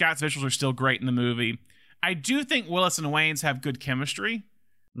Scott's visuals are still great in the movie. I do think Willis and Wayans have good chemistry,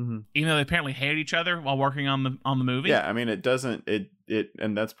 even though they apparently hate each other while working on the movie. Yeah, I mean, it doesn't,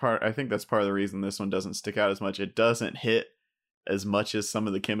 and that's part, I think that's part of the reason this one doesn't stick out as much. It doesn't hit as much as some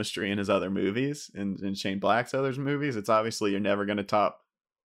of the chemistry in his other movies, in Shane Black's other movies. It's obviously, you're never going to top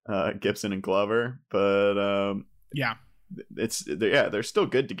Gibson and Glover, but they're still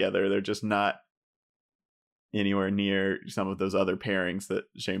good together. They're just not anywhere near some of those other pairings that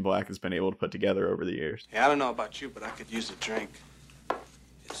Shane Black has been able to put together over the years. Yeah, I don't know about you, but I could use a drink.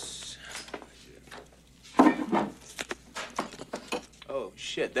 Yes. Oh,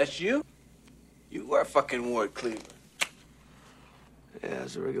 shit, that's you? You were fucking Ward Cleaver. Yeah,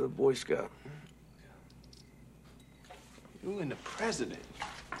 as a regular Boy Scout. You and the president.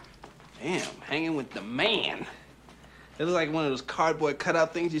 Damn, hanging with the man. It looks like one of those cardboard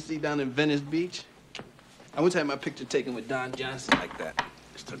cutout things you see down in Venice Beach. I once had my picture taken with Don Johnson like that.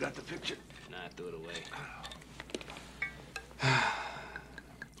 Still got the picture? Nah, I threw it away.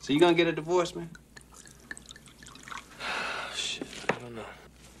 So you gonna get a divorce, man? Shit, I don't know.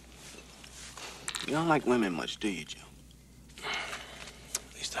 You don't like women much, do you, Joe?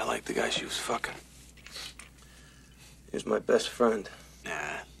 At least I like the guy she was fucking. He was my best friend.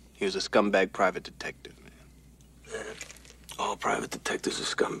 Nah, he was a scumbag private detective, man. Man, all private detectives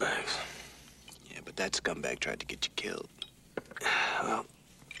are scumbags. Yeah, but that scumbag tried to get you killed. Well,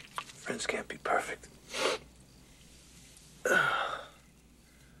 friends can't be perfect.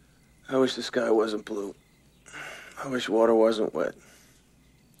 I wish the sky wasn't blue. I wish water wasn't wet.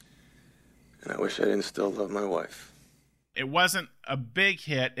 And I wish I didn't still love my wife. It wasn't a big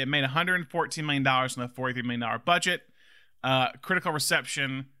hit. It made $114 million on a $43 million budget. Critical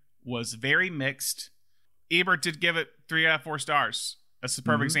reception was very mixed. Ebert did give it 3 out of 4 stars. A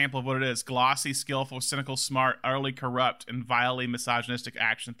superb example of what it is. Glossy, skillful, cynical, smart, utterly corrupt, and vilely misogynistic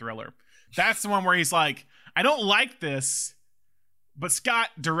action thriller. That's the one where he's like, I don't like this, but Scott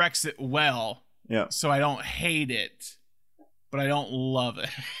directs it well. Yeah. So I don't hate it, but I don't love it.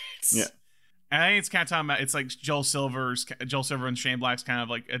 Yeah. And I think it's kind of talking about, it's like Joel Silver and Shane Black's kind of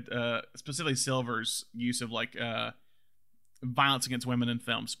like, specifically Silver's use of like violence against women in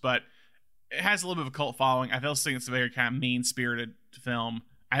films. But it has a little bit of a cult following. I also think it's a very kind of mean-spirited film.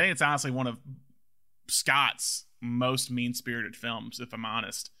 I think it's honestly one of Scott's most mean-spirited films, if I'm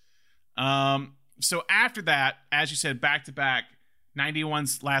honest. So after that, as you said, back-to-back,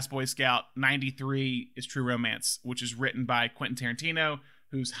 91's Last Boy Scout, 93 is True Romance, which is written by Quentin Tarantino,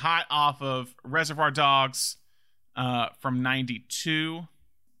 who's hot off of Reservoir Dogs from 92.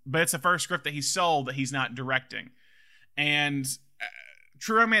 But it's the first script that he sold that he's not directing. And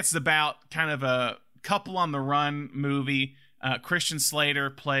True Romance is about kind of a couple on the run movie. Christian Slater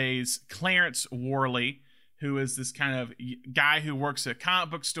plays Clarence Worley, who is this kind of guy who works at a comic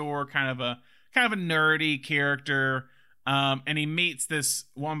book store, kind of a nerdy character. And he meets this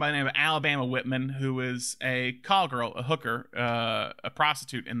woman by the name of Alabama Whitman, who is a call girl, a hooker, a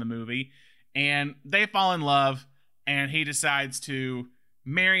prostitute in the movie. And they fall in love, and he decides to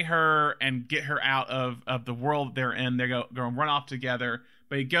marry her and get her out of the world they're in. They go and run off together,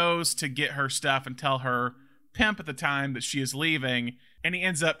 but he goes to get her stuff and tell her pimp at the time that she is leaving, and he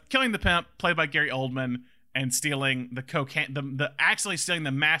ends up killing the pimp, played by Gary Oldman, and stealing the cocaine, actually stealing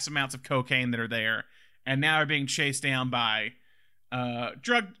the mass amounts of cocaine that are there, and now are being chased down by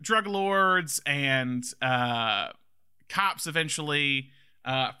drug lords and cops eventually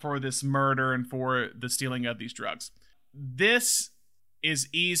for this murder and for the stealing of these drugs. This is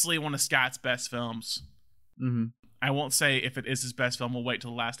easily one of Scott's best films. Mm-hmm. I won't say if it is his best film. We'll wait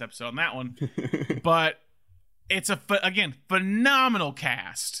till the last episode on that one. But it's again, phenomenal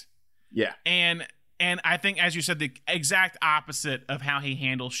cast. Yeah. And I think, as you said, the exact opposite of how he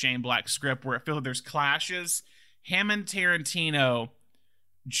handles Shane Black's script, where it feels like there's clashes. Him and Tarantino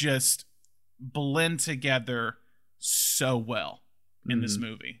just blend together so well in this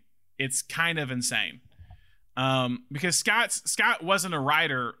movie. It's kind of insane. Because Scott wasn't a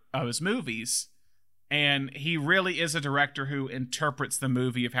writer of his movies, and he really is a director who interprets the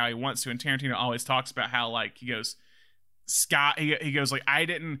movie of how he wants to. And Tarantino always talks about how, like, he goes, Scott, he goes, like,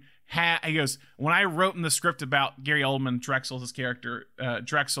 he goes, when I wrote in the script about Gary Oldman, Drexel's character,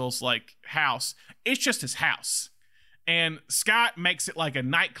 Drexel's, like, house, it's just his house. And Scott makes it like a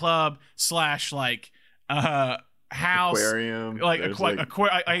nightclub / like, house, aquarium, like he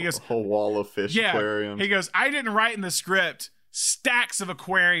goes, a whole wall of fish aquariums. He goes, I didn't write in the script stacks of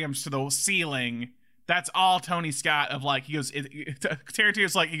aquariums to the ceiling. That's all Tony Scott of, like, he goes,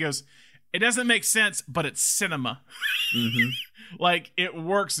 Tarantino's like, he goes, it doesn't make sense, but it's cinema. Like, it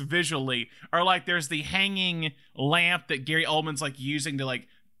works visually. Or, like, there's the hanging lamp that Gary Oldman's, like, using to, like,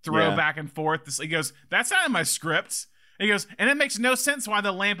 throw back and forth. He goes, that's not in my script. He goes, and it makes no sense why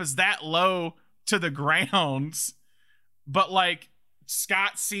the lamp is that low to the ground. But, like,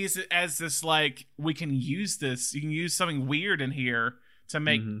 Scott sees it as this, like, we can use this. You can use something weird in here to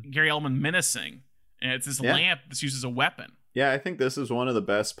make Gary Oldman menacing. And it's this lamp that's used as a weapon. Yeah, I think this is one of the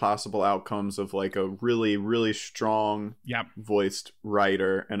best possible outcomes of, like, a really, really strong voiced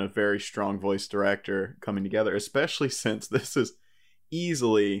writer and a very strong voiced director coming together, especially since this is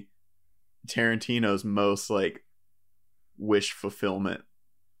easily Tarantino's most, like, wish fulfillment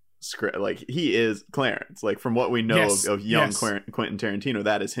script. Like, he is Clarence. Like, from what we know of young Quentin Tarantino,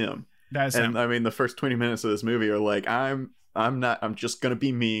 that is him. That is him. I mean, the first 20 minutes of this movie are like, I'm just gonna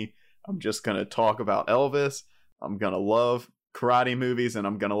be me. I'm just gonna talk about Elvis. I'm gonna love karate movies, and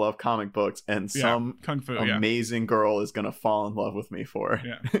I'm gonna love comic books, and some Kung Fu, amazing girl is gonna fall in love with me for it.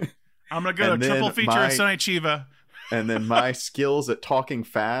 Yeah. I'm gonna go to a triple feature of Sonny Chiba. And then my skills at talking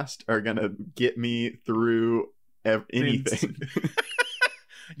fast are gonna get me through anything.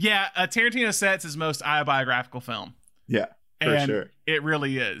 Tarantino said it's his most autobiographical film. Yeah, for sure. It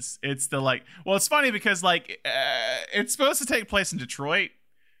really is. It's the, like, well, it's funny because, like, it's supposed to take place in Detroit,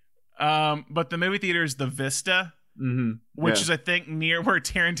 but the movie theater is the Vista, which is, I think, near where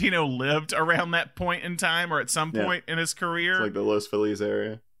Tarantino lived around that point in time, or at some point in his career. It's like the Los Feliz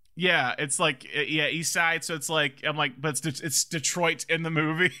area. Yeah, it's like, East Side. So it's like, I'm like, but it's Detroit in the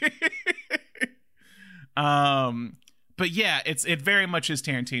movie. But yeah, it very much is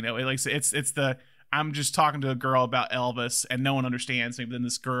Tarantino. It's the, I'm just talking to a girl about Elvis and no one understands me. But then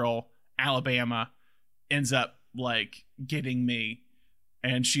this girl, Alabama, ends up, like, getting me,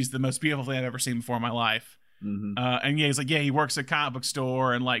 and she's the most beautiful thing I've ever seen before in my life. And he's like, he works at a comic book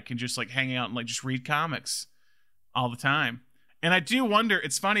store and, like, can just, like, hang out and, like, just read comics all the time. And I do wonder,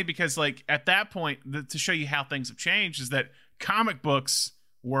 it's funny because, like, at that point, to show you how things have changed, is that comic books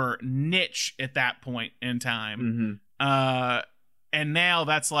were niche at that point in time. And now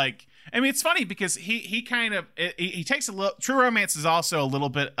that's, like, I mean, it's funny because he kind of, he takes a little, True Romance is also a little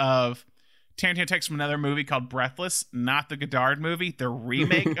bit of, Tarantino takes from another movie called Breathless, not the Godard movie, the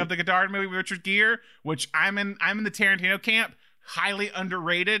remake of the Godard movie with Richard Gere, which I'm in the Tarantino camp, highly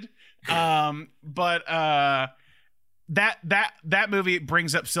underrated. But that movie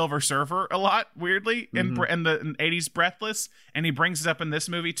brings up Silver Surfer a lot, weirdly, in the 80s Breathless, and he brings it up in this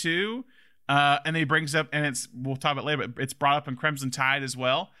movie too. And he brings up, and we'll talk about it later, but it's brought up in Crimson Tide as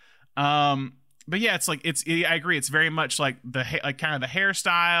well. But yeah, it's like, I agree. It's very much like kind of the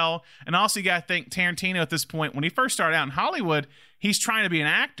hairstyle. And also you got to think Tarantino at this point, when he first started out in Hollywood, he's trying to be an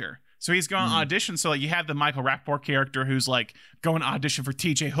actor. So he's going to audition. So, like, you have the Michael Rappaport character who's, like, going to audition for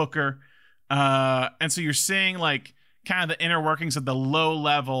TJ Hooker. And so you're seeing, like, kind of the inner workings of the low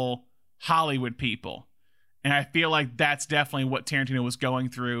level Hollywood people. And I feel like that's definitely what Tarantino was going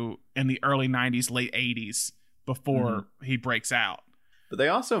through in the early 90s, late 80s before he breaks out. But they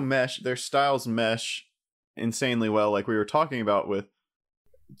also their styles mesh insanely well. Like we were talking about with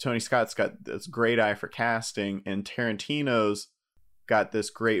Tony Scott's got this great eye for casting, and Tarantino's got this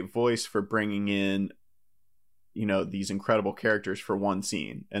great voice for bringing in, you know, these incredible characters for one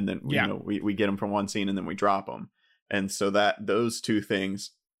scene. And then, you know, we get them from one scene and then we drop them. And so that those two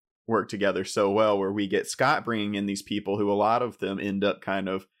things work together so well, where we get Scott bringing in these people who a lot of them end up kind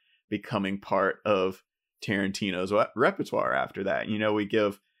of becoming part of Tarantino's repertoire after that. You know, we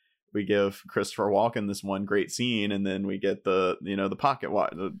give we give Christopher Walken this one great scene, and then we get the pocket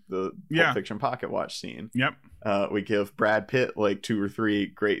watch, the Pulp Fiction pocket watch scene. Yep. We give Brad Pitt like 2 or 3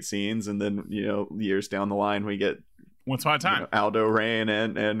 great scenes, and then years down the line we get Once Upon a Time, Aldo Rain,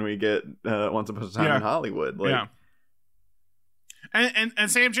 and we get Once Upon a Time in Hollywood. Like, and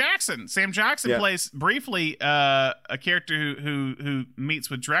Sam Jackson. Sam Jackson plays briefly a character who meets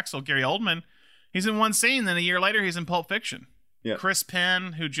with Drexel, Gary Oldman. He's in one scene, then a year later he's in Pulp Fiction. Yeah. Chris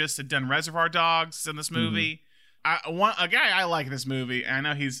Penn, who just had done Reservoir Dogs, in this movie. A guy I like in this movie. I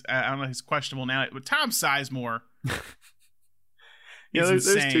know he's questionable now, but Tom Sizemore. There's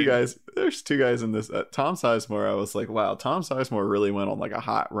 2 guys. There's 2 guys in this. Tom Sizemore, I was like, wow, Tom Sizemore really went on like a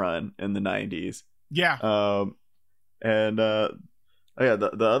hot run in the 90s. Yeah. The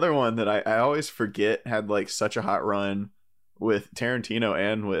other one that I always forget had like such a hot run with Tarantino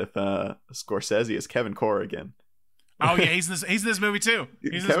and with Scorsese is Kevin Corrigan. Oh yeah, he's in this movie too.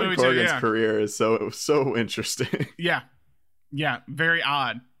 Kevin Corrigan's career is so interesting. Yeah, very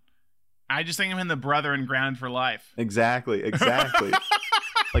odd. I just think of him in the brother in Grounded for Life. Exactly.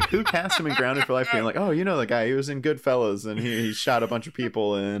 Like, who cast him in Grounded for Life being like, oh, the guy, he was in Goodfellas and he shot a bunch of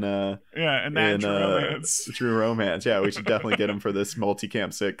people in True Romance. True Romance. Yeah, we should definitely get him for this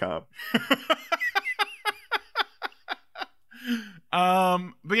multi-camp sitcom.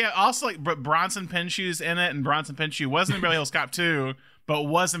 But yeah, also like Bronson Pinchot's in it, and Bronson Pinchot wasn't in Beverly Hills Cop 2, but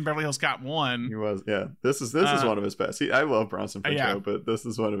was in Beverly Hills Cop 1. He was, yeah. This is one of his best. I love Bronson Pinchot, but this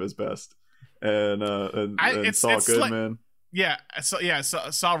is one of his best. And Saul Goodman.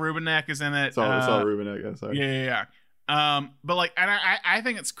 Saul Rubinek is in it. Saul Rubinek, yeah, sorry. Yeah. But like, and I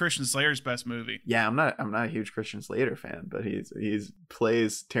think it's Christian Slater's best movie. Yeah, I'm not a huge Christian Slater fan, but he's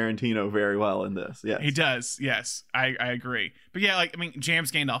plays Tarantino very well in this. Yes, he does. Yes, I agree. But yeah, like, I mean,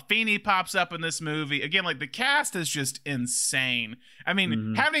 James Gandolfini pops up in this movie again. Like, the cast is just insane. I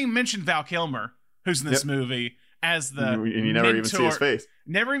mean, having mentioned Val Kilmer, who's in this movie as the and you never even see his face.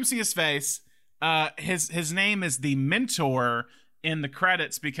 Never even see his face. His name is the mentor in the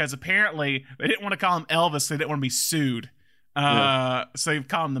credits because apparently they didn't want to call him Elvis. They didn't want to be sued. So they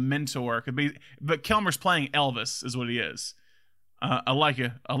call him the mentor. But Kilmer's playing Elvis is what he is. I like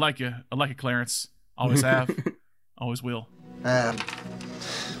you, Clarence. Always have, always will.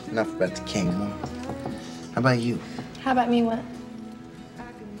 Enough about the king. How about you? How about me? What?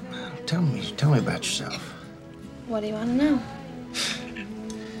 Tell me about yourself. What do you want to know?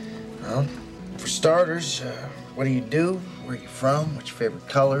 Well, for starters, what do you do? Where are you from? What's your favorite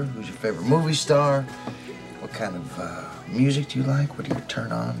color? Who's your favorite movie star? What kind of music do you like? What are your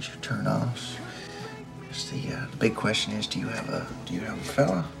turn-ons, your turn-offs? The big question is, do you have a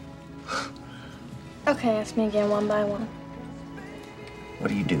fella? Okay, ask me again one by one. What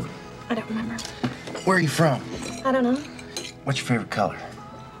do you do? I don't remember. Where are you from? I don't know. What's your favorite color?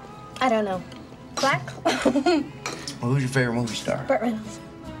 I don't know. Black? Well, who's your favorite movie star? Burt Reynolds.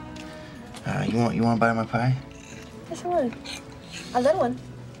 You want to buy my pie? Yes, I would. A little one.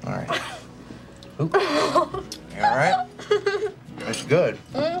 All right. Oop. You all right? It's good.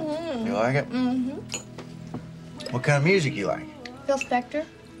 Mm-hmm. You like it? Mm-hmm. What kind of music you like? Phil Spector.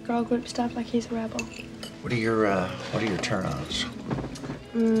 Girl group stuff like he's a rebel. What are your turn-ons?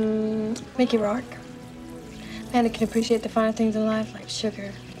 Mickey Rourke. Man who can appreciate the finer things in life like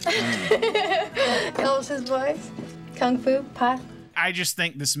sugar. Elvis's voice. Kung Fu, pie. I just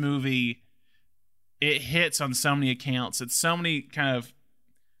think this movie, it hits on so many accounts. It's so many kind of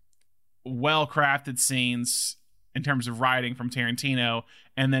well-crafted scenes in terms of writing from Tarantino,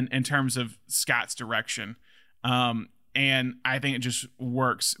 and then in terms of Scott's direction. And I think it just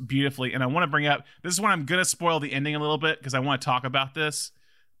works beautifully. And I want to bring up, this is when I'm going to spoil the ending a little bit because I want to talk about this.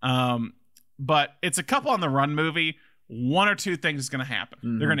 But it's a couple on the run movie. One or two things is going to happen.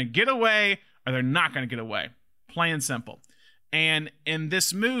 Mm-hmm. They're going to get away or they're not going to get away. Plain and simple. And in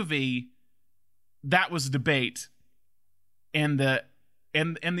this movie, that was a debate in the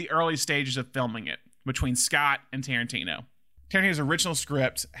early stages of filming it between Scott and Tarantino. Tarantino's original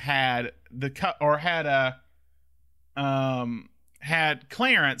script had had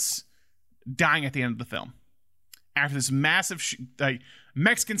Clarence dying at the end of the film after this massive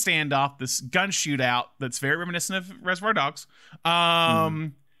Mexican standoff, this gun shootout that's very reminiscent of Reservoir Dogs.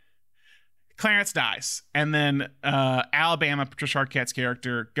 Clarence dies, and then Alabama, Patricia Arquette's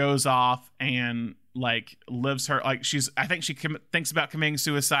character, goes off and lives her I think she thinks about committing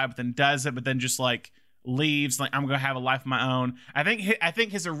suicide, but then does it, but then just leaves. I'm gonna have a life of my own. I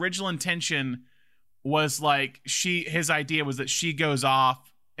think his original intention was his idea was that she goes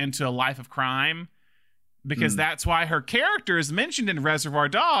off into a life of crime, because that's why her character is mentioned in Reservoir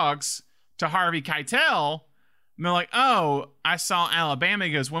Dogs to Harvey Keitel, And they're like, oh, I saw Alabama.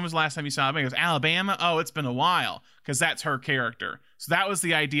 He goes, when was the last time you saw Alabama? He goes, Alabama? Oh, it's been a while. Because that's her character. So that was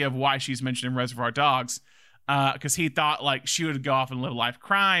the idea of why she's mentioned in Reservoir Dogs. Because he thought like she would go off and live a life of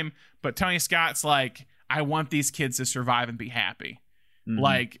crime. But Tony Scott's like, I want these kids to survive and be happy. Mm-hmm.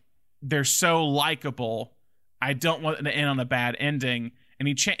 Like, they're so likable. I don't want to end on a bad ending. And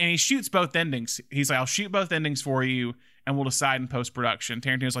he shoots both endings. He's like, I'll shoot both endings for you, and we'll decide in post-production.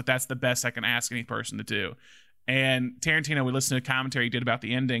 Tarantino's like, that's the best I can ask any person to do. And Tarantino, we listened to a commentary he did about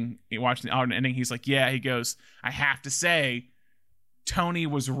the ending. He watched the alternate ending. He's like, yeah, he goes, I have to say, Tony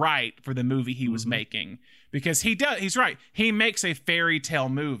was right for the movie he was making. Because he's right. He makes a fairy tale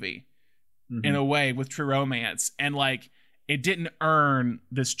movie in a way with True Romance. And like, it didn't earn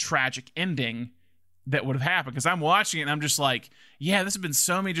this tragic ending that would have happened. Because I'm watching it and I'm just like, yeah, this has been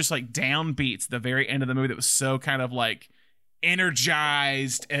so many just like downbeats at the very end of the movie that was so kind of like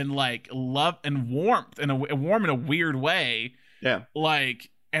energized and like love and warmth and warm in a weird way. Yeah. Like,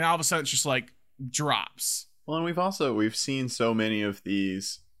 and all of a sudden it's just like drops. Well, and we've seen so many of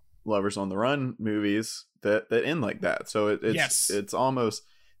these Lovers on the Run movies that end like that. So it's almost,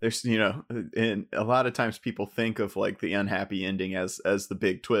 there's, you know, and a lot of times people think of like the unhappy ending as the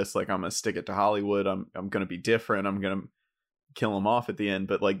big twist. Like, I'm gonna stick it to Hollywood. I'm gonna be different. I'm gonna kill them off at the end.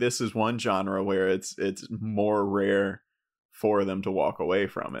 But like, this is one genre where it's more rare for them to walk away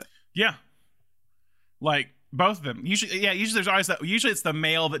from it. Yeah. Like, both of them. Usually there's always that. Usually it's the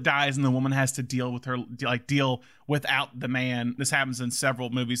male that dies and the woman has to deal without the man. This happens in several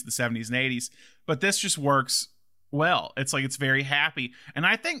movies of the 70s and 80s. But this just works well. It's like, it's very happy. And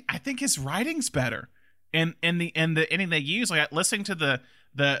I think his writing's better. And the ending they use, like listening to the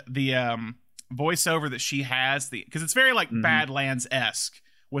voiceover that she has, because it's very like Badlands-esque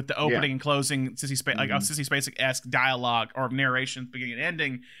with the opening and closing Sissy Spacek-esque dialogue or narration beginning and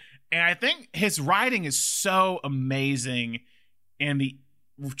ending. And I think his writing is so amazing in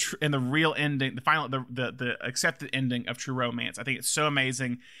the real ending, the accepted ending of True Romance. I think it's so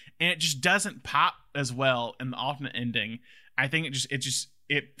amazing, and it just doesn't pop as well in the alternate ending. I think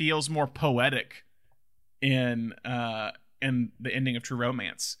it feels more poetic in the ending of True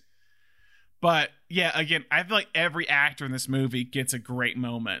Romance. But yeah, again, I feel like every actor in this movie gets a great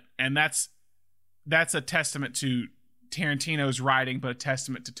moment, and that's a testament to Tarantino's writing, but a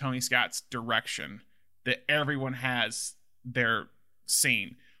testament to Tony Scott's direction, that everyone has their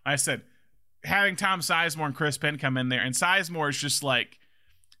scene. Like I said, having Tom Sizemore and Chris Penn come in there, and Sizemore is just like,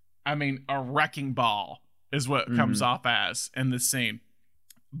 I mean, a wrecking ball is what it comes off as in this scene.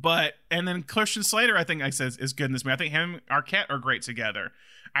 But, and then Christian Slater, I think is good in this movie. I think him and Arquette are great together.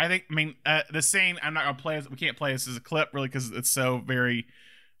 The scene, I'm not going to play it. We can't play this as a clip really because it's so very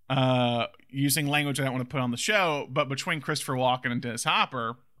using language I don't want to put on the show, but between Christopher Walken and Dennis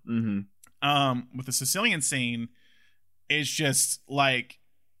Hopper, with the Sicilian scene, is just like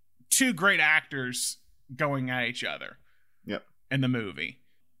two great actors going at each other. Yep. In the movie.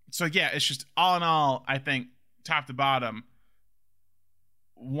 So yeah, it's just all in all, I think top to bottom,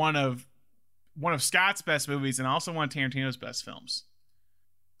 one of Scott's best movies and also one of Tarantino's best films.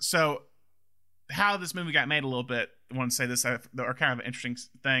 So how this movie got made a little bit, I want to say this, or kind of an interesting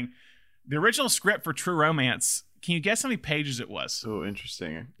thing. The original script for True Romance, can you guess how many pages it was? Oh,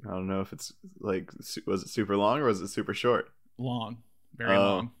 interesting. I don't know if it's like, was it super long or was it super short? Long. Very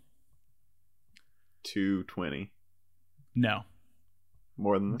long. 220. No.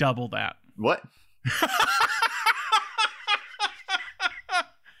 More than that? Double that. What?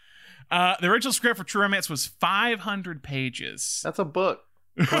 The original script for True Romance was 500 pages. That's a book.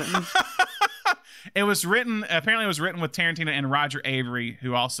 It was written with Tarantino and Roger Avery,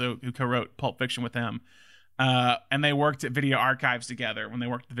 who co-wrote Pulp Fiction with him. And they worked at Video Archives together when they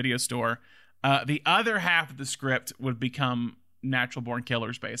worked at the video store. The other half of the script would become Natural Born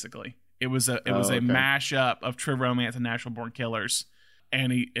Killers, basically. It was a mashup of True Romance and Natural Born Killers.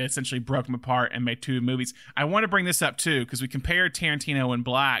 And he essentially broke them apart and made two movies. I want to bring this up too, because we compared Tarantino and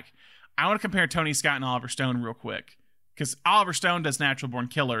Black. I want to compare Tony Scott and Oliver Stone real quick. Because Oliver Stone does Natural Born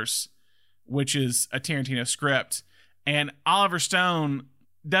Killers, which is a Tarantino script. And Oliver Stone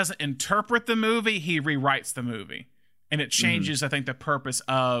doesn't interpret the movie, he rewrites the movie. And it changes, I think, the purpose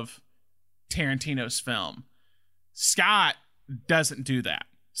of Tarantino's film. Scott doesn't do that.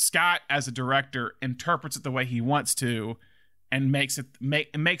 Scott, as a director, interprets it the way he wants to and makes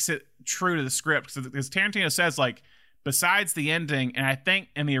it true to the script. Because Tarantino says, like, besides the ending, and I think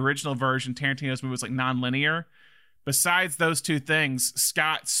in the original version, Tarantino's movie was like non-linear. Besides those two things,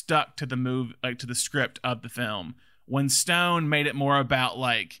 Scott stuck to the script of the film. When Stone made it more about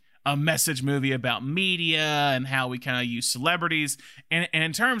like a message movie about media and how we kind of use celebrities, and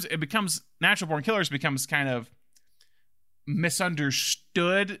in terms, it becomes Natural Born Killers becomes kind of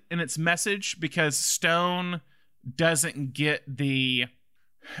misunderstood in its message because Stone doesn't get the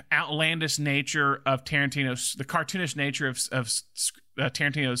outlandish nature of Tarantino's, the cartoonish nature of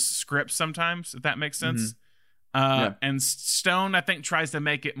Tarantino's scripts sometimes, if that makes sense. And Stone, I think, tries to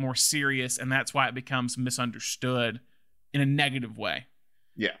make it more serious, and that's why it becomes misunderstood in a negative way.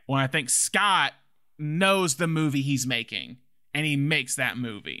 Yeah. When I think Scott knows the movie he's making, and he makes that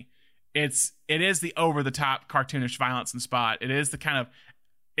movie. It is the over-the-top cartoonish violence and Spot. It is the kind of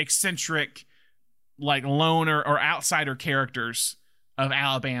eccentric, like, loner or outsider characters of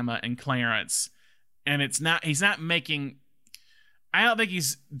Alabama and Clarence. And he's not making, I don't think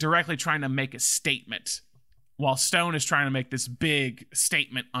he's directly trying to make a statement, while Stone is trying to make this big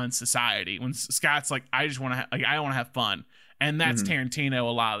statement on society. When Scott's like, I want to have fun. And that's Tarantino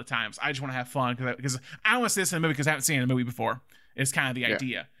a lot of the times. I just want to have fun because I want to see this in a movie because I haven't seen it in a movie before. It's kind of the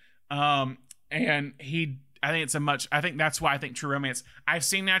idea. And I think that's why I think True Romance. I've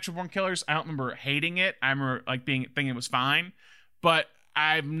seen Natural Born Killers. I don't remember hating it. I remember thinking it was fine, but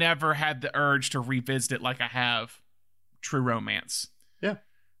I've never had the urge to revisit it like I have True Romance. Yeah.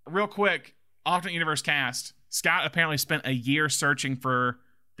 Real quick, alternate universe cast. Scott apparently spent a year searching for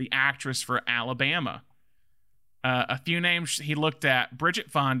the actress for Alabama. A few names he looked at: Bridget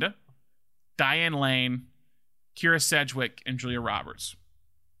Fonda, Diane Lane, Keira Sedgwick, and Julia Roberts.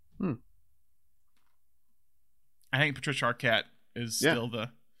 I think Patricia Arquette is still the...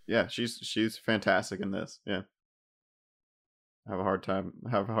 Yeah, she's fantastic in this. Yeah. I have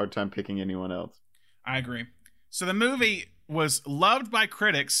a hard time picking anyone else. I agree. So the movie was loved by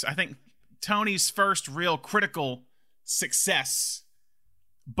critics. I think Tony's first real critical success,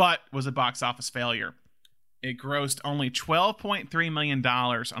 but was a box office failure. It grossed only $12.3 million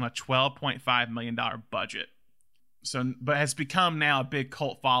on a $12.5 million budget. So, but has become now a big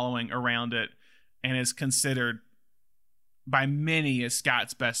cult following around it and is considered by many as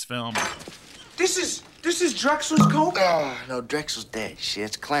Scott's best film. This is Drexler's coke? Oh, no, Drexler's dead. Shit,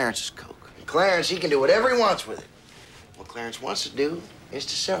 it's Clarence's coke. Clarence, he can do whatever he wants with it. What Clarence wants to do is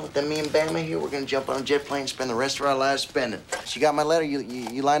to sell it. Then me and Bama here, we're gonna jump on a jet plane and spend the rest of our lives spending. So you got my letter?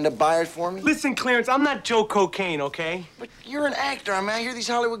 You lined up buyers for me? Listen, Clarence, I'm not Joe Cocaine, okay? But you're an actor. I mean, I hear these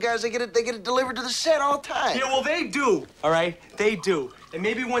Hollywood guys, they get it delivered to the set all the time. Yeah, well, they do, all right? They do. And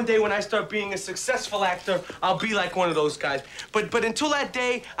maybe one day when I start being a successful actor, I'll be like one of those guys. But until that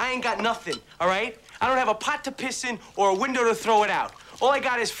day, I ain't got nothing, all right? I don't have a pot to piss in or a window to throw it out. All I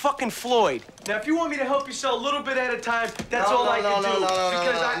got is fucking Floyd. Now, if you want me to help you sell a little bit at a time, that's all I can do.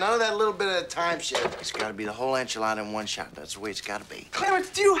 No, none of that little bit at a time shit. It's got to be the whole enchilada in one shot. That's the way it's got to be.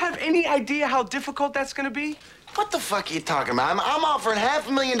 Clarence, do you have any idea how difficult that's going to be? What the fuck are you talking about? I'm offering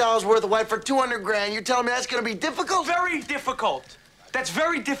 $500,000 worth of white for 200 grand. You're telling me that's going to be difficult? Very difficult. That's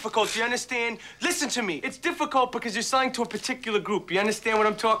very difficult, you understand? Listen to me. It's difficult because you're selling to a particular group. You understand what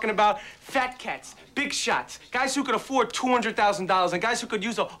I'm talking about? Fat cats, big shots, guys who could afford $200,000, and guys who could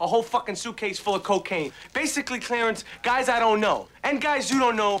use a whole fucking suitcase full of cocaine. Basically, Clarence, guys I don't know, and guys you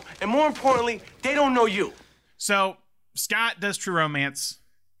don't know, and more importantly, they don't know you. So Scott does True Romance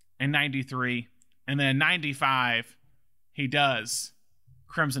in 93, and then in 95, he does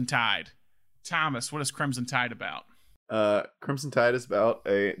Crimson Tide. Thomas, what is Crimson Tide about? Crimson Tide is about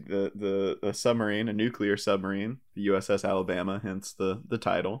a submarine, a nuclear submarine, the USS Alabama, hence the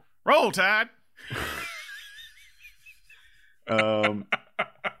title. Roll Tide. That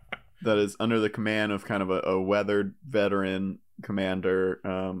is under the command of kind of a weathered veteran commander,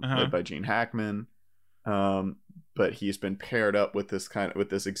 led by Gene Hackman. But he's been paired up with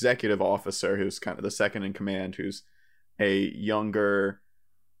this executive officer who's kind of the second in command, who's a younger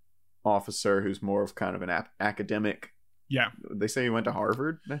officer who's more of kind of an academic. Yeah, they say he went to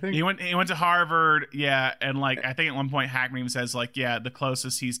Harvard. I think he went to Harvard. Yeah, and like I think at one point Hackman even says like, yeah, the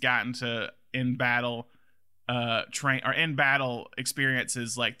closest he's gotten to in battle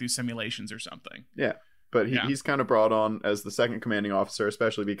experiences like through simulations or something. Yeah, but he's kind of brought on as the second commanding officer,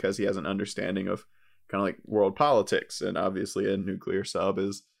 especially because he has an understanding of kind of like world politics, and obviously a nuclear sub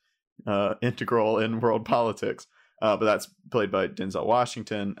is integral in world politics. But that's played by Denzel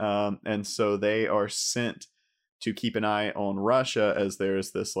Washington, and so they are sent to keep an eye on Russia as there's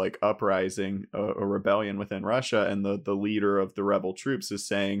this like uprising, a rebellion within Russia, and the leader of the rebel troops is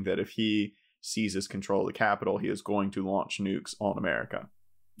saying that if he seizes control of the capital, he is going to launch nukes on America.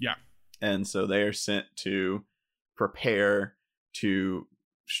 Yeah. And so they are sent to prepare to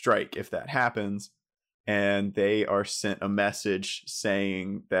strike if that happens, and they are sent a message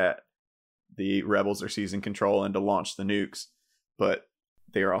saying that the rebels are seizing control and to launch the nukes, but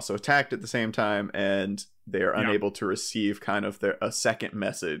they are also attacked at the same time, and they are unable to receive kind of a second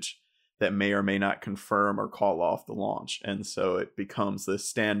message that may or may not confirm or call off the launch. And so it becomes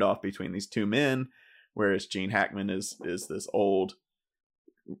this standoff between these two men, whereas Gene Hackman is this old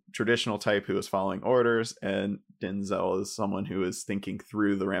traditional type who is following orders, and Denzel is someone who is thinking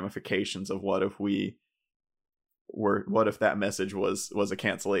through the ramifications of what if that message was a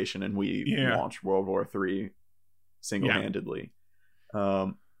cancellation and we launched World War III single-handedly.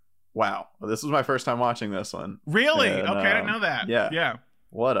 Wow, this was my first time watching this one. Really? And, okay, I didn't know that. Yeah.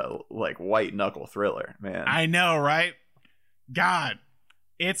 What a white knuckle thriller, man. I know, right? God,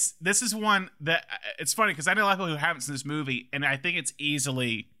 this is one that it's funny because I know a lot of people who haven't seen this movie, and I think it's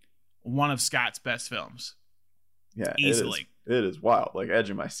easily one of Scott's best films. Yeah, easily. It is wild, like edge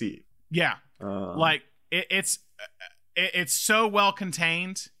of my seat. Yeah, like it's so well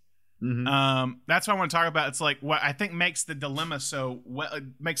contained. Mm-hmm. That's what I want to talk about. It's like what I think makes the dilemma so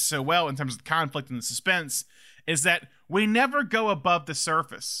well in terms of the conflict and the suspense is that we never go above the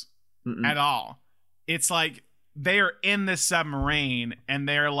surface at all. It's like they are in this submarine and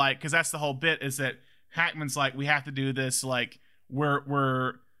they're like, because that's the whole bit is that Hackman's like, we have to do this. Like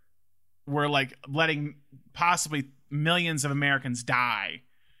we're like letting possibly millions of Americans die.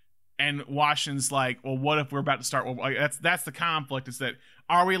 And Washington's like, well, what if we're about to start? Well, that's the conflict. Is that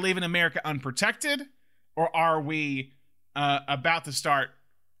are we leaving America unprotected, or are we about to start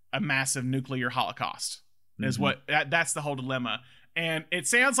a massive nuclear holocaust? Is what that's the whole dilemma. And it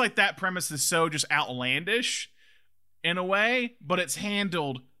sounds like that premise is so just outlandish in a way, but it's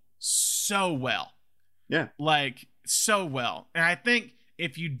handled so well. Yeah, like so well. And I think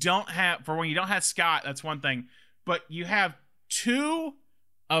if you don't have Scott, that's one thing, but you have two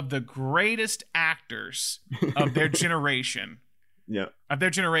of the greatest actors of their generation, of their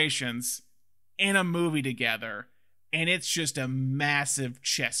generations, in a movie together, and it's just a massive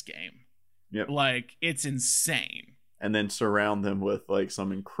chess game. Yep. Like, it's insane. And then surround them with like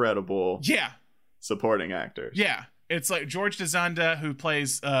some incredible supporting actors. Yeah. It's like George DeZunda, who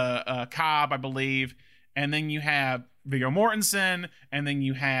plays Cobb, I believe, and then you have Viggo Mortensen, and then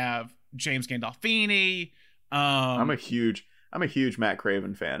you have James Gandolfini. I'm a huge Matt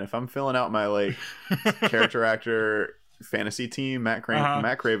Craven fan. If I'm filling out my like character actor fantasy team, Matt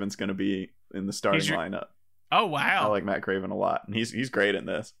Craven's going to be in the starting lineup. Oh wow! I like Matt Craven a lot, and he's great in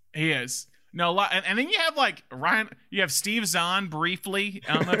this. He is. No, a lot, and then you have like Ryan. You have Steve Zahn briefly.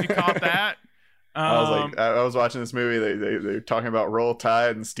 I don't know if you caught that. I was watching this movie. They're talking about Roll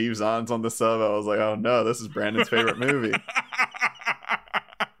Tide, and Steve Zahn's on the sub. I was like, oh no, this is Brandon's favorite movie.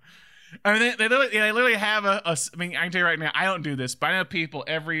 I mean, they literally have I mean, I can tell you right now, I don't do this, but I know people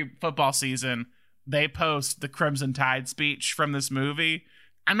every football season, they post the Crimson Tide speech from this movie.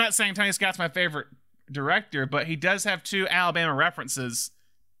 I'm not saying Tony Scott's my favorite director, but he does have two Alabama references,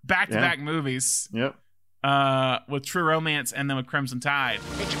 back-to-back movies. Yep. With True Romance and then with Crimson Tide.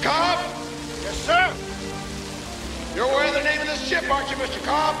 Mr. Cobb? Yes, sir? You're aware of the name of this ship, aren't you, Mr.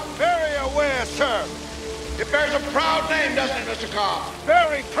 Cobb? Very aware, sir. It bears a proud name, doesn't it, Mr. Cobb?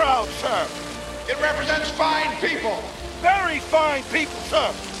 Very proud, sir. It represents fine people. Very fine people,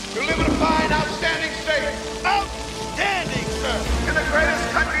 sir. Who live in a fine, outstanding state. Outstanding, sir. In the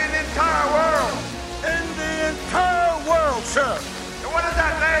greatest country in the entire world. In the entire world, sir. And what is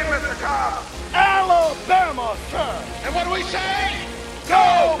that name, Mr. Cobb? Alabama, sir. And what do we say?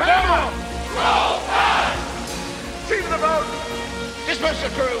 Go, Bama! Roll Tide! Chief of the boat, dismiss the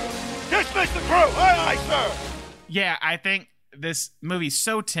crew. Dismiss the crew! Aye, aye, sir! Yeah, I think this movie's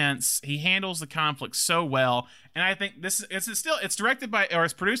so tense. He handles the conflict so well. And I think it's directed by, or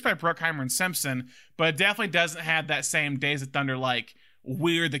it's produced by Bruckheimer and Simpson, but it definitely doesn't have that same Days of Thunder, like,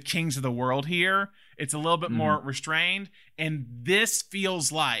 we're the kings of the world here. It's a little bit more restrained. And this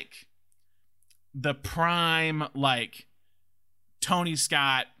feels like the prime, like, Tony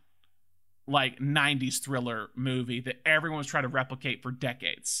Scott, like, 90s thriller movie that everyone was trying to replicate for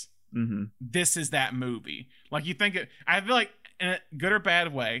decades. This is that movie. Like, you think it, I feel like in a good or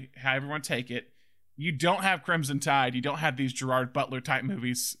bad way, however you want to take it, you don't have Crimson Tide, you don't have these Gerard Butler type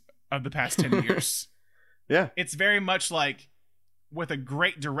movies of the past 10 years. Yeah. It's very much like, with a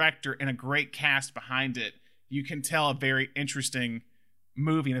great director and a great cast behind it, you can tell a very interesting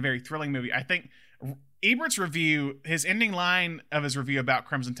movie and a very thrilling movie. I think Ebert's review, his ending line of his review about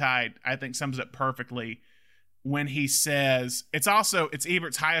Crimson Tide, I think sums it up perfectly when he says, it's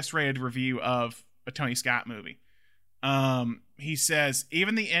Ebert's highest rated review of a Tony Scott movie. He says,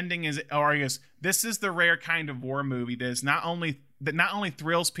 even the ending is, or he goes, this is the rare kind of war movie that not only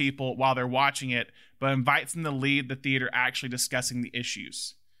thrills people while they're watching it, but invites them to leave the theater actually discussing the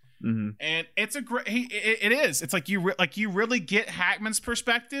issues. And it's a great, it is. It's like you really get Hackman's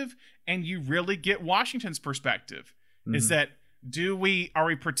perspective and you really get Washington's perspective. Is that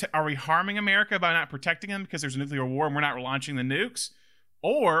are we harming America by not protecting them because there's a nuclear war and we're not launching the nukes,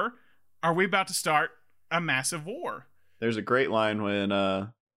 or are we about to start a massive war? There's a great line when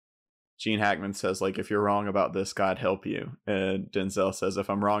Gene Hackman says, like, if you're wrong about this, God help you. And Denzel says, if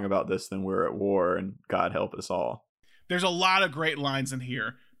I'm wrong about this, then we're at war and God help us all. There's a lot of great lines in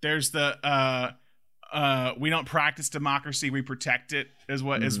here. There's the we don't practice democracy, we protect it, is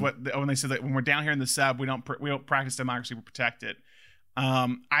what when they said that when we're down here in the sub, we don't practice democracy, we protect it.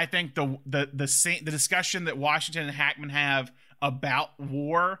 I think the discussion that Washington and Hackman have about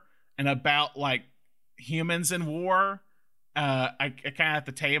war and about like humans in war, I kind of at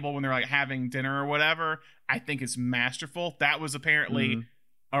the table when they're like having dinner or whatever, I think is masterful. That was apparently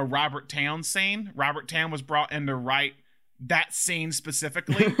a Robert Towne scene. Robert Towne was brought in to write that scene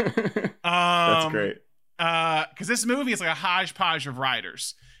specifically. That's great. Because this movie is like a hodgepodge of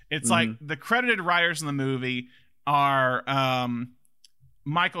writers. It's like the credited writers in the movie are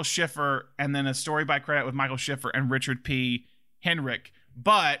Michael Schiffer, and then a story by credit with Michael Schiffer and Richard P. Henrik.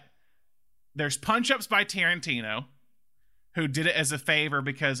 But there's punch-ups by Tarantino, who did it as a favor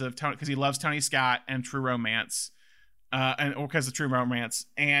because he loves Tony Scott and True Romance, or because of True Romance.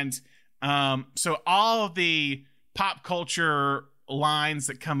 And so all of the pop culture lines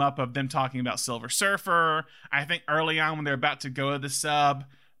that come up of them talking about Silver Surfer, I think early on when they're about to go to the sub,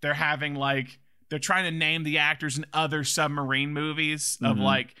 they're having like, they're trying to name the actors in other submarine movies of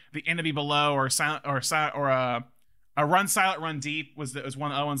like The Enemy Below or a Run Silent, Run Deep was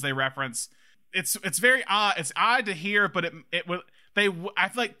one of the ones they reference. It's very odd. It's odd to hear, but I feel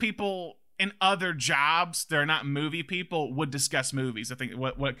like people in other jobs, they're not movie people, would discuss movies. I think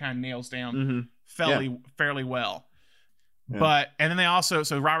what it kind of nails down fairly well. Yeah. But and then they also,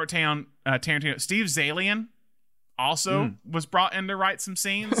 so Robert Towne, Tarantino, Steve Zalian also was brought in to write some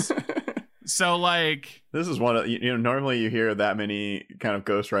scenes. So like, this is one of, normally you hear that many kind of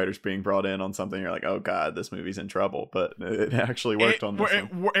ghostwriters being brought in on something, you're like, oh god, this movie's in trouble, but it actually worked on this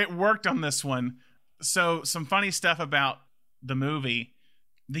one. It worked on this one. So some funny stuff about the movie.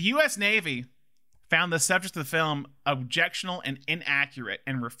 The U.S. Navy found the subject of the film objectionable and inaccurate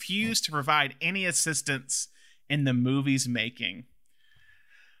and refused to provide any assistance in the movie's making.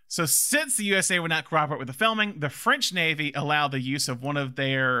 So since the USA would not cooperate with the filming, the French Navy allowed the use of one of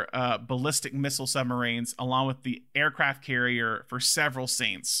their ballistic missile submarines along with the aircraft carrier for several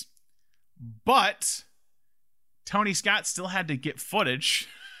scenes. But Tony Scott still had to get footage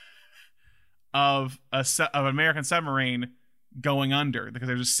of an American submarine going under, because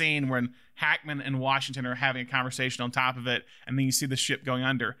there's a scene when Hackman and Washington are having a conversation on top of it, and then you see the ship going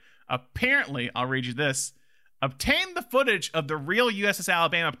under. Apparently, I'll read you this, obtained the footage of the real USS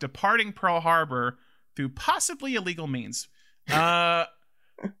Alabama departing Pearl Harbor through possibly illegal means. A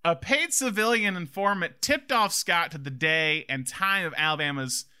paid civilian informant tipped off Scott to the day and time of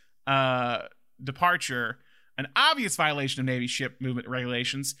Alabama's departure, an obvious violation of Navy ship movement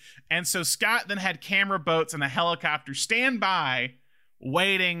regulations. And so Scott then had camera boats and a helicopter stand by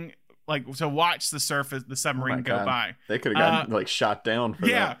waiting like to watch the submarine go by. They could have gotten shot down for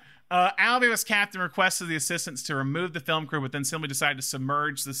that. Alabama's captain requested the assistants to remove the film crew, but then simply decided to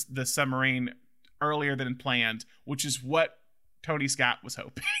submerge the submarine earlier than planned, which is what Tony Scott was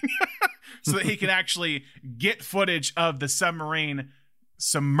hoping. So that he could actually get footage of the submarine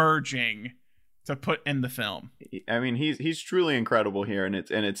submerging to put in the film. I mean, he's truly incredible here, and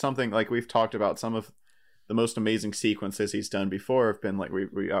it's something like we've talked about. Some of the most amazing sequences he's done before have been like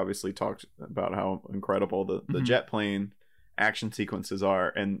we obviously talked about how incredible the jet plane action sequences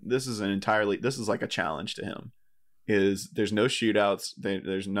are, and this is like a challenge to him. There's no shootouts,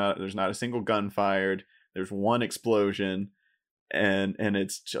 there's not a single gun fired, there's one explosion, and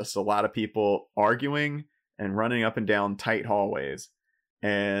it's just a lot of people arguing and running up and down tight hallways,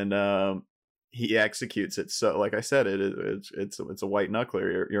 and he executes it. So like I said, it's a white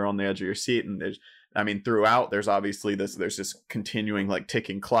knuckler. You're on the edge of your seat, and throughout there's obviously there's this continuing like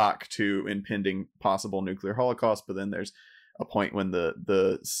ticking clock to impending possible nuclear holocaust, but then there's a point when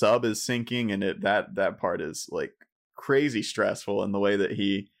the sub is sinking, and that part is like crazy stressful, and the way that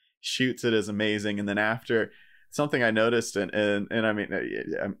he shoots it is amazing. And then after, something I noticed, and I mean,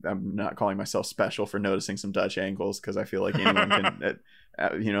 I'm not calling myself special for noticing some Dutch angles, because I feel like anyone can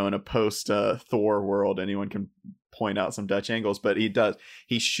in a post Thor world, anyone can point out some Dutch angles, but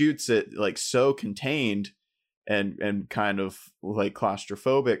he shoots it like so contained and kind of like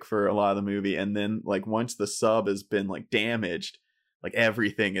claustrophobic for a lot of the movie, and then like once the sub has been like damaged, like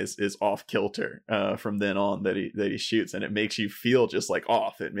everything is off kilter from then on that he shoots, and it makes you feel just like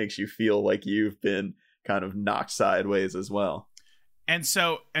off. It makes you feel like you've been kind of knocked sideways as well. And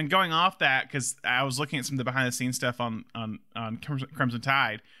so, and going off that, because I was looking at some of the behind the scenes stuff on Crimson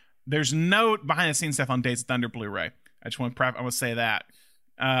Tide. There's no behind the scenes stuff on Days of Thunder Blu-ray. I just want to say that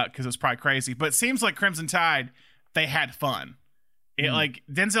because it was probably crazy. But it seems like Crimson Tide, they had fun. It like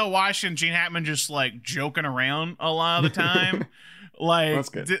Denzel Washington, Gene Hackman just like joking around a lot of the time. Like that's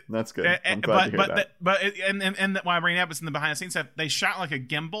good. That's good. I'm glad to hear that. But why I bring it up is in the behind the scenes stuff. They shot like a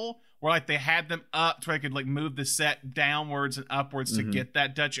gimbal where like they had them up to where they could like move the set downwards and upwards to get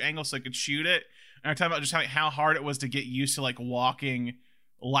that Dutch angle so they could shoot it. And I'm talking about just how hard it was to get used to like walking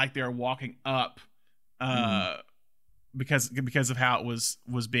like they were walking up because of how it was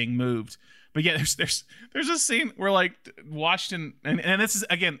being moved. But yeah, there's a scene where like Washington and this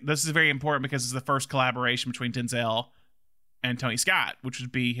is very important because it's the first collaboration between Denzel and Tony Scott, which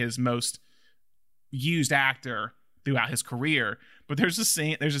would be his most used actor throughout his career. But there's a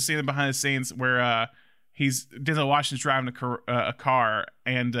scene behind the scenes where Denzel Washington's driving a car,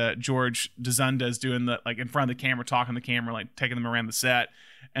 and George DeZunda is doing the like in front of the camera, talking to the camera, like taking them around the set,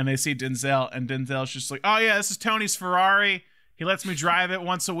 and they see Denzel, and Denzel's just like, "Oh yeah, this is Tony's Ferrari. He lets me drive it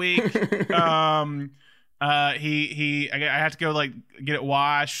once a week. I have to go like get it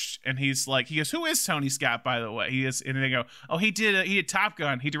washed." And he goes, "Who is Tony Scott, by the way?" And they go, "Oh, he did Top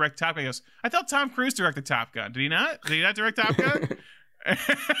Gun. He directed Top Gun." He goes, "I thought Tom Cruise directed Top Gun. Did he not? Did he not direct Top Gun?" And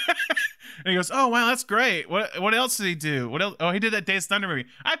he goes, "Oh wow, that's great. What else did he do? What else? Oh, he did that Days of Thunder movie.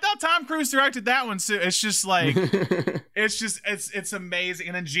 I thought Tom Cruise directed that one too." It's just like it's amazing.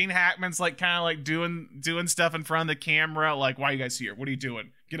 And then Gene Hackman's like kind of like doing stuff in front of the camera, like, "Why are you guys here? What are you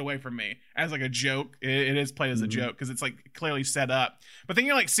doing? Get away from me," as like a joke. It is played as a joke because it's like clearly set up. But then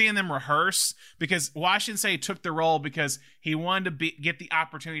you're like seeing them rehearse, because Washington said he took the role because he wanted to get the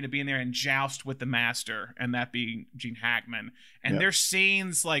opportunity to be in there and joust with the master, and that being Gene Hackman. And there's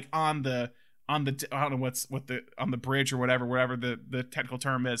scenes like on the I don't know on the bridge or whatever the technical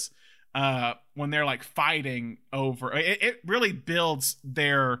term is, when they're like fighting over it really builds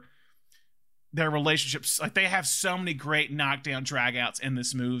their relationships. Like they have so many great knockdown dragouts in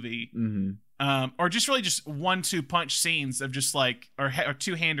this movie, or just really just 1-2 punch scenes of just like or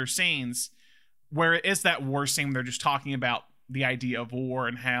two-hander scenes where it is that war scene where they're just talking about the idea of war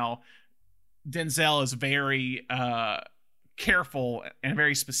and how Denzel is very careful and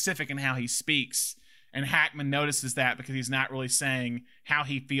very specific in how he speaks, and Hackman notices that because he's not really saying how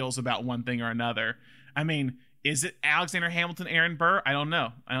he feels about one thing or another. I mean, is it Alexander Hamilton, Aaron Burr? I don't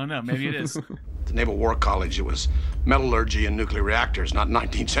know. Maybe it is. At the Naval War College, it was metallurgy and nuclear reactors, not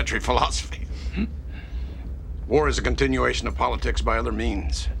 19th century philosophy. War is a continuation of politics by other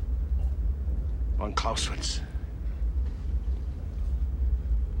means. Von Clausewitz.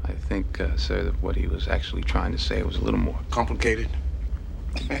 I think, sir, that what he was actually trying to say was a little more complicated.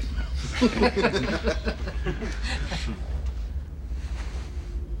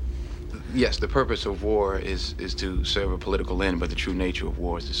 Yes, the purpose of war is to serve a political end, but the true nature of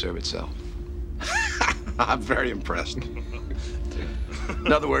war is to serve itself. I'm very impressed.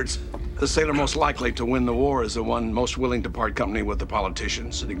 In other words, the sailor most likely to win the war is the one most willing to part company with the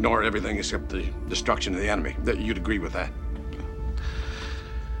politicians and ignore everything except the destruction of the enemy. That you'd agree with that?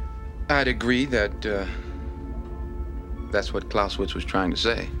 I'd agree that that's what Clausewitz was trying to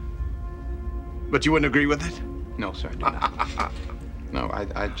say. But you wouldn't agree with it? No, sir, I do not. No,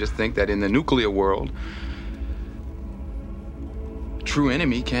 I just think that in the nuclear world, a true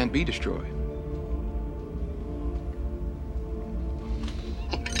enemy can't be destroyed.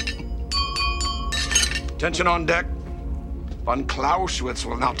 Attention on deck. Von Clausewitz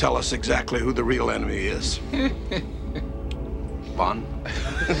will now tell us exactly who the real enemy is. Von?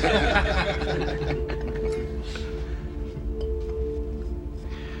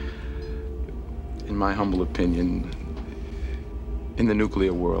 In my humble opinion, in the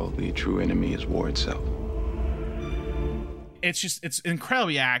nuclear world, the true enemy is war itself. It's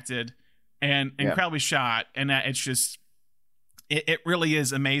incredibly acted and incredibly shot, and it really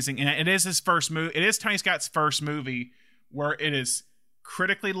is amazing. And it is his first movie. It is Tony Scott's first movie where it is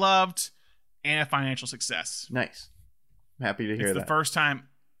critically loved and a financial success. Nice. I'm happy to hear that. It's the first time,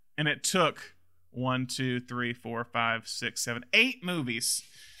 and it took 8 movies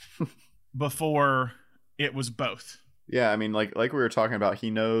before it was both. Yeah, I mean, like we were talking about, he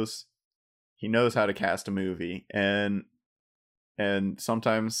knows how to cast a movie, and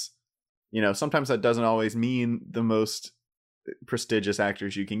sometimes that doesn't always mean the most prestigious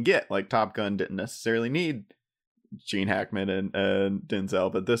actors you can get. Like Top Gun didn't necessarily need Gene Hackman and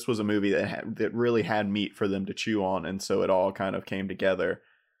Denzel, but this was a movie that really had meat for them to chew on, and so it all kind of came together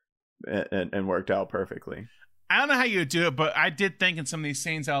and worked out perfectly. I don't know how you would do it, but I did think in some of these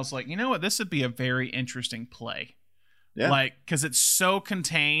scenes, I was like, you know what, this would be a very interesting play. Yeah. Like, because it's so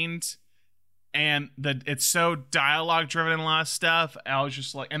contained and it's so dialogue driven and a lot of stuff. I was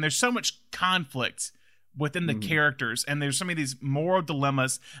just like, and there's so much conflict within the characters, and there's so many of these moral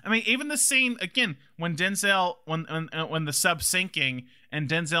dilemmas. I mean, even the scene again when Denzel, when the sub's sinking, and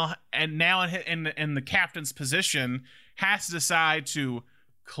Denzel, and now in the captain's position, has to decide to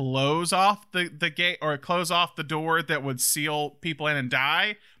close off the gate or close off the door that would seal people in and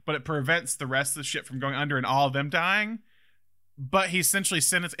die, but it prevents the rest of the ship from going under and all of them dying. But he essentially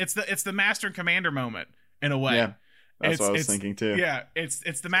sentenced. It's the master and commander moment in a way. Yeah. That's what I was thinking too. Yeah, it's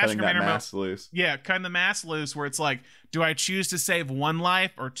the master commander mass loose. Yeah, cutting the mass loose, where it's like, do I choose to save one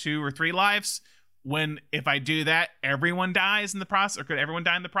life or 2 or 3 lives? When if I do that, everyone dies in the process, or could everyone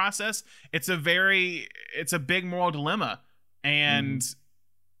die in the process? It's a big moral dilemma, and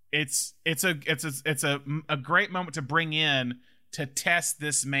it's a great moment to bring in to test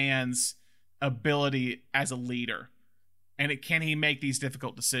this man's ability as a leader, and can he make these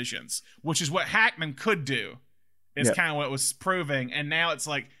difficult decisions, which is what Hackman could do. It's kind of what it was proving. And now it's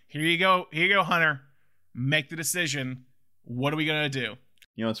like, here you go, Hunter. Make the decision. What are we going to do?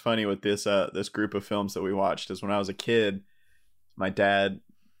 You know what's funny with this group of films that we watched is when I was a kid, my dad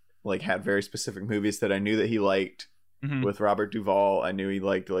like had very specific movies that I knew that he liked. With Robert Duvall, I knew he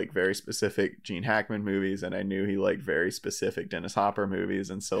liked like very specific Gene Hackman movies, and I knew he liked very specific Dennis Hopper movies.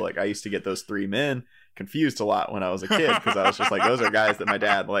 And so like I used to get those 3 men confused a lot when I was a kid, because I was just like, those are guys that my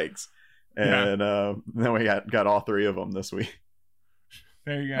dad likes. And then we got all 3 of them this week.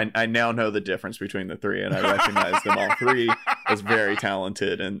 There you go. I now know the difference between the 3, and I recognize them all 3 as very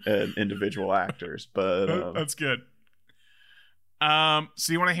talented and individual actors. But that's good.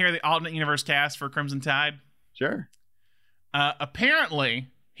 So you want to hear the alternate universe cast for Crimson Tide? Sure.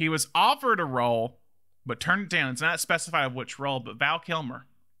 Apparently, he was offered a role, but turned it down. It's not specified which role, but Val Kilmer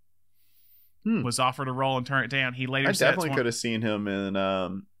was offered a role and turned it down. He later said, I definitely could have seen him in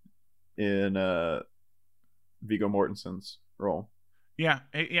Viggo Mortensen's role. Yeah.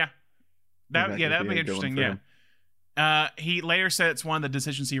 That would be interesting. Yeah. He later said it's one of the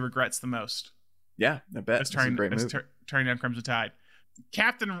decisions he regrets the most. Yeah, I bet. It's a great movie. Turning down Crimson Tide.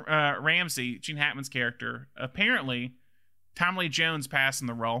 Captain Ramsey, Gene Hackman's character, apparently Tommy Lee Jones passed in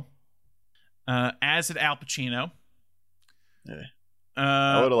the role, as did Al Pacino. Yeah.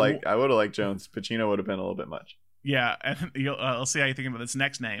 I would have liked Jones. Pacino would have been a little bit much. Yeah, and I'll see how you think about this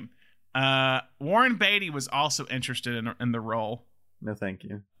next name. Warren Beatty was also interested in the role. No, thank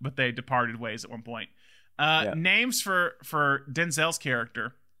you. But they departed ways at one point. Names for Denzel's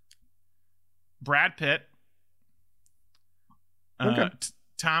character: Brad Pitt,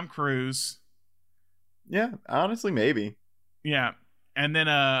 Tom Cruise. Yeah, honestly, maybe. Yeah, and then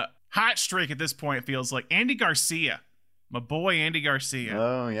hot streak at this point, it feels like Andy Garcia, my boy Andy Garcia.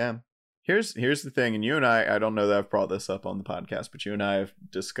 Oh yeah. Here's the thing, and you and I don't know that I've brought this up on the podcast, but you and I have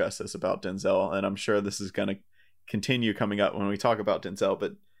discussed this about Denzel, and I'm sure this is going to continue coming up when we talk about Denzel,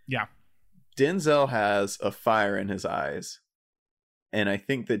 but yeah, Denzel has a fire in his eyes, and I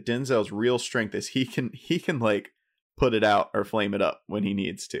think that Denzel's real strength is he can like put it out or flame it up when he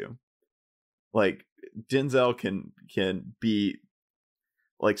needs to. Like Denzel can be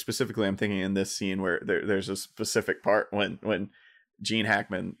like, specifically I'm thinking in this scene where there's a specific part when Gene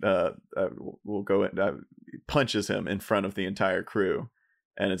Hackman will go and punches him in front of the entire crew,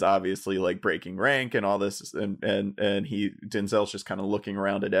 and it's obviously like breaking rank and all this, and Denzel's just kind of looking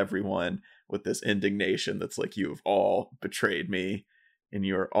around at everyone with this indignation that's like, you have all betrayed me, and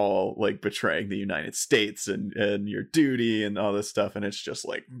you're all like betraying the United States and your duty and all this stuff, and it's just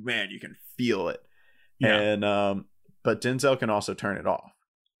like, man, you can feel it. And but Denzel can also turn it off,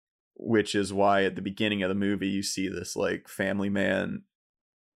 which is why at the beginning of the movie you see this like family man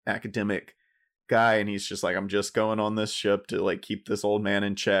academic guy, and he's just like, I'm just going on this ship to like keep this old man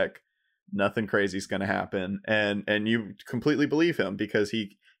in check, nothing crazy is going to happen, and you completely believe him because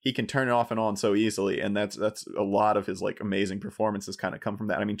he can turn it off and on so easily, and that's a lot of his like amazing performances kind of come from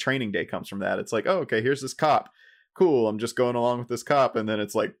that. I mean, Training Day comes from that. It's like, oh, okay, here's this cop, cool, I'm just going along with this cop, and then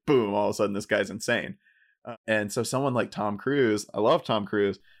it's like, boom, all of a sudden this guy's insane. And so someone like Tom Cruise, I love Tom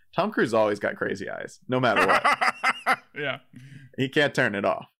Cruise. Tom Cruise always got crazy eyes, no matter what. Yeah, he can't turn it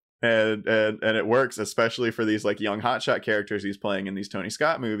off, and it works, especially for these like young hotshot characters he's playing in these Tony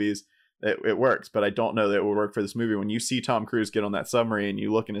Scott movies. It works, but I don't know that it would work for this movie. When you see Tom Cruise get on that submarine,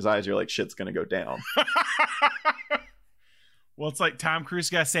 you look in his eyes, you're like, shit's gonna go down. Well, it's like Tom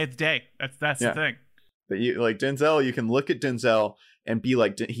Cruise got to save the day. That's the thing. But you like Denzel, you can look at Denzel and be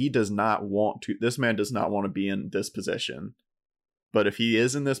like, he does not want to. This man does not want to be in this position. But if he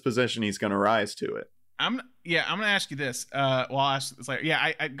is in this position, he's going to rise to it. I'm going to ask you this. I'll ask. It's like,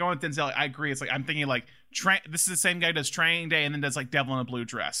 I go with Denzel. I agree. It's like I'm thinking like this is the same guy who does Training Day and then does like Devil in a Blue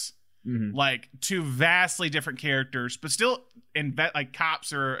Dress. Mm-hmm. Like two vastly different characters, but still like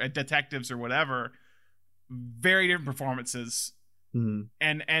cops or detectives or whatever. Very different performances,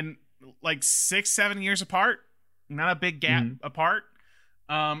 and like 6-7 years apart. Not a big gap apart,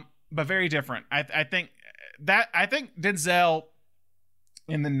 but very different. I think Denzel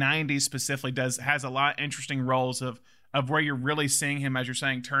in the 90s specifically has a lot of interesting roles of where you're really seeing him, as you're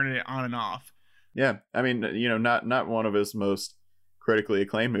saying, turning it on and off. Yeah, I mean, not one of his most critically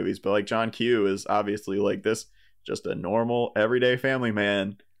acclaimed movies, but like John Q is obviously like this, just a normal everyday family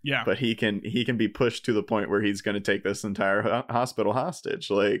man. Yeah, but he can be pushed to the point where he's going to take this entire hospital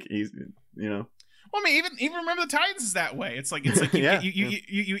hostage. Like he's, Well, I mean, even Remember the Titans is that way. It's like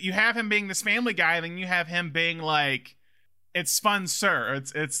you have him being this family guy, and then you have him being like, "It's fun, sir."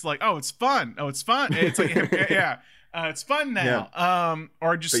 It's like, "Oh, it's fun. Oh, it's fun." It's like, yeah, it's fun now. Yeah.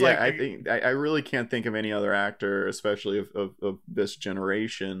 Or just but like, I think I really can't think of any other actor, especially of this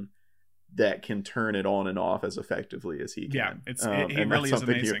generation, that can turn it on and off as effectively as he can. Yeah, he really is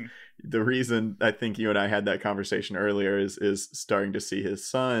amazing. The reason I think you and I had that conversation earlier is starting to see his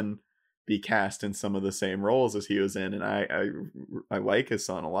son be cast in some of the same roles as he was in, and I like his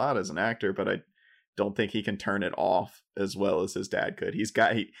son a lot as an actor, but I don't think he can turn it off as well as his dad could.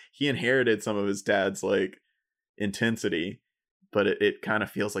 He inherited some of his dad's like intensity, but it kind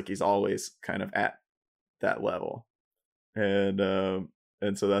of feels like he's always kind of at that level, and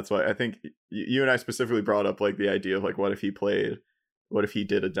so that's why I think you and I specifically brought up like the idea of like what if he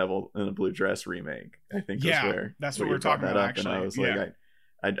did a Devil in a Blue Dress remake. I think that's what we're talking about. Actually, and I was like,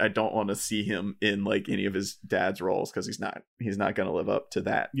 I don't want to see him in like any of his dad's roles because he's not going to live up to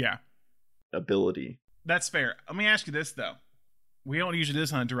that ability. That's fair. Let me ask you this though. We don't usually do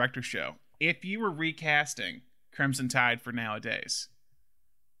this on a director's show. If you were recasting Crimson Tide for nowadays,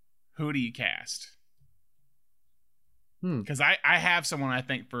 who do you cast? Because I have someone I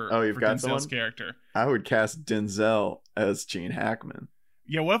think for Denzel's character. I would cast Denzel as Gene Hackman.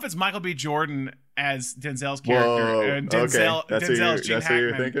 Yeah, what if it's Michael B. Jordan as Denzel's character? Whoa, and Denzel, okay. That's Gene Hackman. What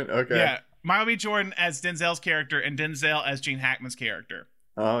you're thinking? Okay. Yeah, Michael B. Jordan as Denzel's character and Denzel as Gene Hackman's character.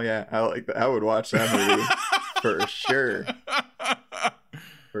 Oh yeah, I like that. I would watch that movie for sure.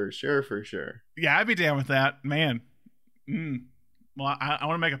 For sure. Yeah, I'd be down with that, man. Well, I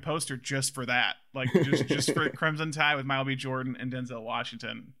want to make a poster just for that, like just for Crimson Tide with Michael B. Jordan and Denzel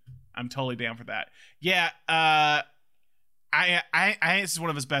Washington. I'm totally down for that. Yeah, I this is one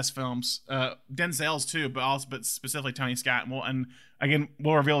of his best films. Denzel's too, but specifically Tony Scott. And again,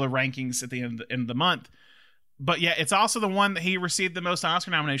 we'll reveal the rankings at the end of the month. But yeah, it's also the one that he received the most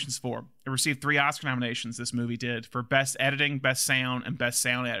Oscar nominations for. It received 3 Oscar nominations. This movie did for Best Editing, Best Sound, and Best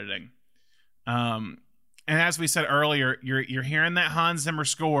Sound Editing. And as we said earlier, you're hearing that Hans Zimmer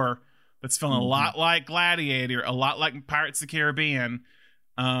score that's feeling a lot like Gladiator, a lot like Pirates of the Caribbean.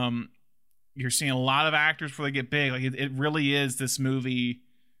 You're seeing a lot of actors before they get big. Like it really is this movie.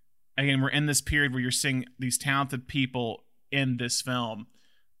 Again, we're in this period where you're seeing these talented people in this film.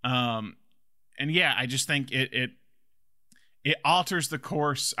 And yeah, I just think it alters the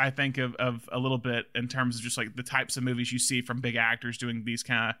course, I think, of a little bit in terms of just like the types of movies you see from big actors doing these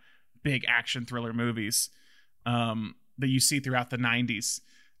kind of big action thriller movies that you see throughout the 90s.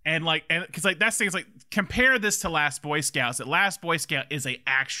 And because that's things like, compare this to Last Boy Scouts. That Last Boy Scout is a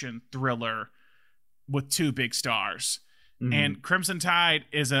action thriller with 2 big stars, and Crimson Tide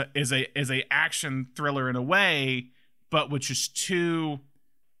is a action thriller in a way, but with just 2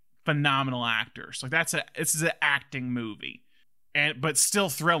 phenomenal actors. Like this is an acting movie, but still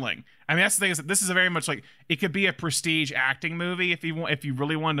thrilling. I mean, that's the thing, is that this is a very much like, it could be a prestige acting movie if you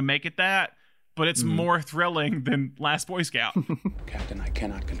really wanted to make it that, but it's more thrilling than Last Boy Scout. Captain, I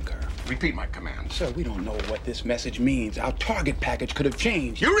cannot concur. Repeat my command. Sir, we don't know what this message means. Our target package could have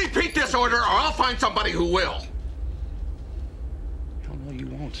changed. You repeat this order or I'll find somebody who will. Hell no, you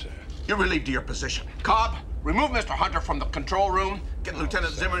won't, sir. You're relieved of your position. Cobb, remove Mr. Hunter from the control room. Get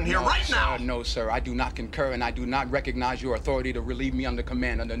Lieutenant Zimmer in here right now. No, sir. I do not concur, and I do not recognize your authority to relieve me under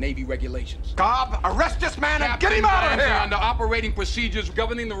command under Navy regulations. Cobb, arrest this man and get him out of here! Under operating procedures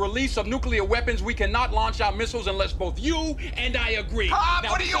governing the release of nuclear weapons, we cannot launch our missiles unless both you and I agree. Cobb,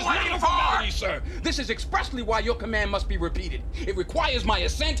 what are you waiting for? Sir, this is expressly why your command must be repeated. It requires my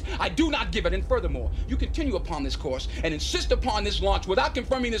assent. I do not give it, and furthermore, you continue upon this course and insist upon this launch without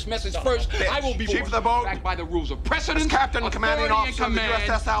confirming this message first. I will be Chief of the boat, back by the rules of precedence, Captain, commanding officer of the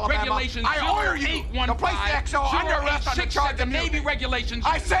USS Alabama. I order you to place the XO under arrest on the charge of Navy regulations.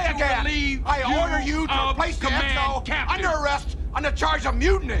 I say again, I order you to place the XO under arrest on the charge of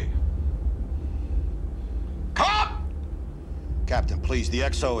mutiny. Cobb! Captain, please, the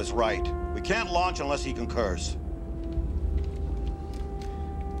XO is right. We can't launch unless he concurs.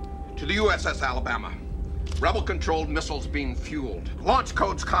 To the USS Alabama. Rebel-controlled missiles being fueled. Launch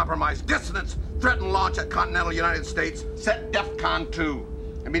codes compromised. Dissonance. Threaten launch at continental United States. Set DEFCON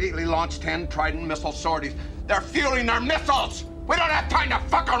 2. Immediately launch 10 Trident missile sorties. They're fueling their missiles! We don't have time to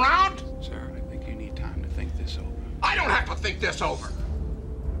fuck around! Sir, I think you need time to think this over. I don't have to think this over!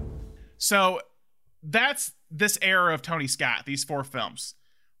 So that's this era of Tony Scott, these 4 films.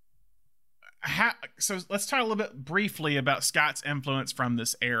 So let's talk a little bit briefly about Scott's influence from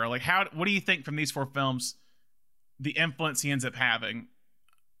this era. Like, what do you think from these 4 films, the influence he ends up having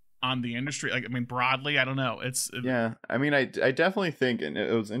on the industry? Like, I mean, broadly, I don't know. Yeah, I mean, I definitely think, and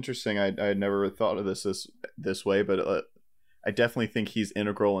it was interesting. I had never thought of this way, but I definitely think he's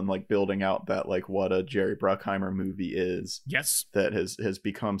integral in like building out that like what a Jerry Bruckheimer movie is. Yes, that has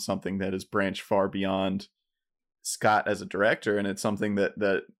become something that has branched far beyond Scott as a director, and it's something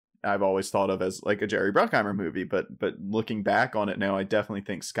that I've always thought of as like a Jerry Bruckheimer movie. But looking back on it now, I definitely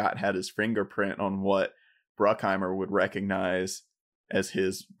think Scott had his fingerprint on what Bruckheimer would recognize as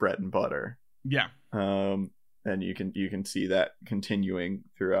his bread and butter. Yeah. And you can see that continuing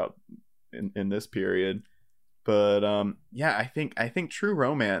throughout in this period. But yeah, I think True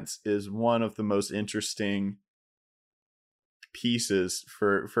Romance is one of the most interesting pieces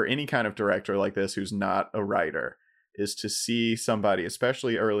for any kind of director like this who's not a writer, is to see somebody,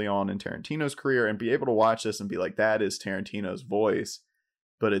 especially early on in Tarantino's career, and be able to watch this and be like, that is Tarantino's voice,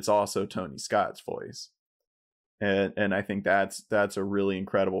 but it's also Tony Scott's voice. And I think that's a really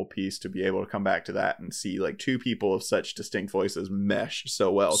incredible piece to be able to come back to that and see like 2 people of such distinct voices mesh so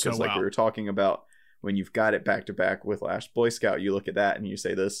well. Because like we were talking about, when you've got it back to back with Last Boy Scout, you look at that and you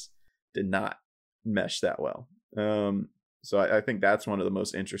say, this did not mesh that well. So I think that's one of the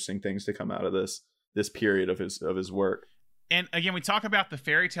most interesting things to come out of this period of his work. And again, we talk about the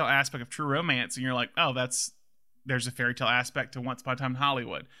fairy tale aspect of True Romance, and you're like, oh, there's a fairy tale aspect to Once Upon a Time in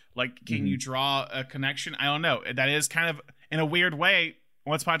Hollywood. Like, can you draw a connection? I don't know. That is kind of, in a weird way,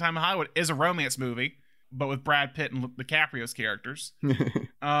 Once Upon a Time in Hollywood is a romance movie, but with Brad Pitt and DiCaprio's characters.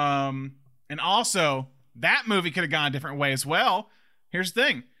 And also, that movie could have gone a different way as well. Here's the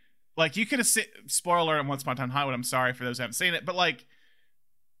thing. Like, you could have spoiler alert on Once Upon a Time in Hollywood. I'm sorry for those who haven't seen it. But, like,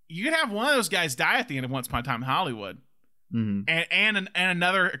 you could have one of those guys die at the end of Once Upon a Time in Hollywood. And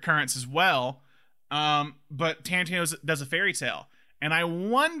another occurrence as well. But Tarantino does a fairy tale. And I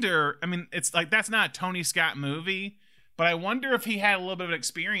wonder, I mean, it's like, that's not a Tony Scott movie, but I wonder if he had a little bit of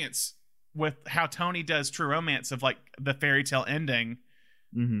experience with how Tony does True Romance, of like the fairy tale ending.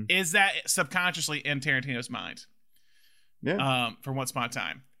 Is that subconsciously in Tarantino's mind? Yeah. For Once Upon a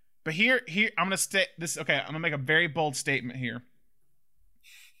Time. But here I'm gonna make a very bold statement here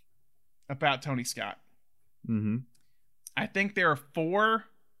about Tony Scott. I think there are 4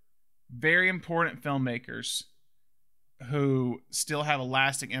 very important filmmakers who still have a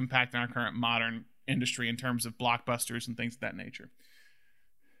lasting impact on our current modern industry in terms of blockbusters and things of that nature.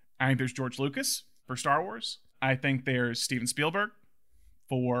 I think there's George Lucas for Star Wars. I think there's Steven Spielberg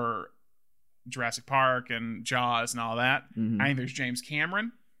for Jurassic Park and Jaws and all that. I think there's James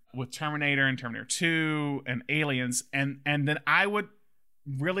Cameron with Terminator and Terminator 2 and Aliens. And then I would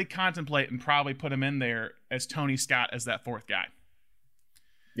really contemplate and probably put him in there as Tony Scott as that 4th guy.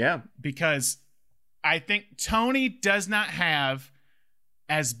 Yeah. Because I think Tony does not have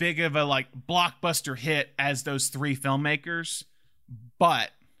as big of a like blockbuster hit as those 3 filmmakers,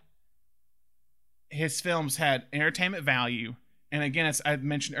 but his films had entertainment value. And again, as I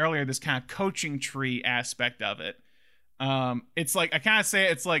mentioned earlier, this kind of coaching tree aspect of it. It's like, I kind of say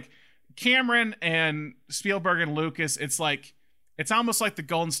it's like Cameron and Spielberg and Lucas. It's almost like the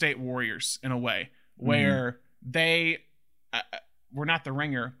Golden State Warriors in a way, where they we're not the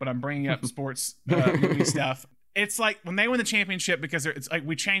Ringer, but I'm bringing up sports movie stuff. It's like when they win the championship, because it's like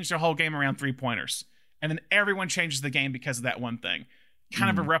we changed their whole game around 3-pointers, and then everyone changes the game because of that one thing. Kind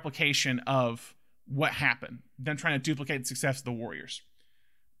of a replication of what happened, them trying to duplicate the success of the Warriors.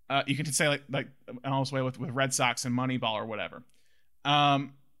 You can say like almost way with Red Sox and Moneyball or whatever.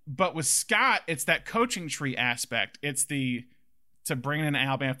 But with Scott, it's that coaching tree aspect. It's to bring in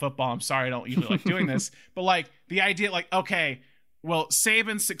Alabama football. I'm sorry, I don't usually like doing this, but like the idea, like, okay, well,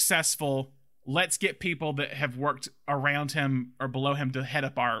 Saban's successful. Let's get people that have worked around him or below him to head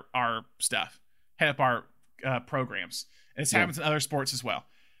up our stuff, head up our programs. This happens in other sports as well.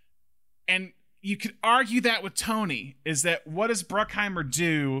 And you could argue that with Tony, is that what does Bruckheimer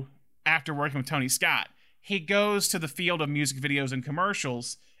do after working with Tony Scott? He goes to the field of music videos and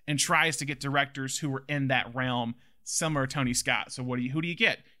commercials and tries to get directors who were in that realm, similar to Tony Scott. So who do you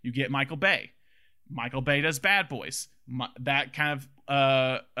get? You get Michael Bay. Michael Bay does Bad Boys. That kind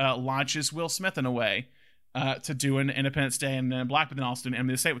of launches Will Smith in a way to do an Independence Day and then Black, but then also do an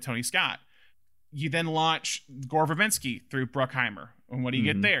Enemy of the State with Tony Scott. You then launch Gore Verbinski through Bruckheimer. And what do you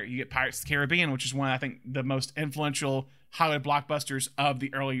get there? You get Pirates of the Caribbean, which is one of, I think, the most influential Hollywood blockbusters of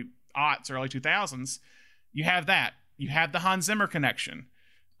the early aughts or early 2000s. You have that. You have the Hans Zimmer connection.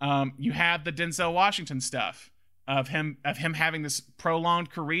 You have the Denzel Washington stuff of him having this prolonged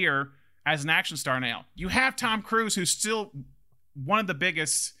career as an action star now. You have Tom Cruise, who's still one of the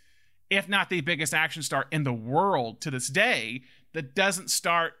biggest, if not the biggest action star in the world to this day, that doesn't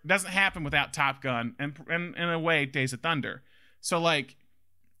happen without Top Gun and in a way, Days of Thunder. So like,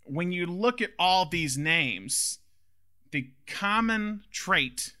 when you look at all these names, the common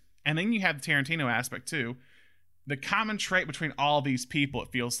trait, and then you have the Tarantino aspect too, the common trait between all these people, it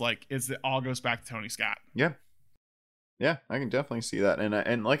feels like, is that all goes back to Tony Scott. Yeah. Yeah, I can definitely see that.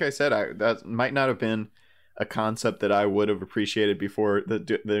 And like I said, that might not have been a concept that I would have appreciated before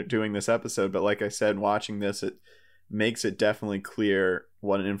doing this episode. But like I said, watching this, it makes it definitely clear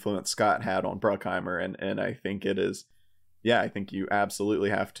what an influence Scott had on Bruckheimer. And I think it is, yeah, I think you absolutely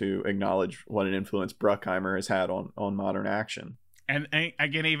have to acknowledge what an influence Bruckheimer has had on modern action. And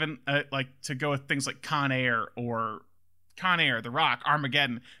again, even like to go with things like Con Air, The Rock,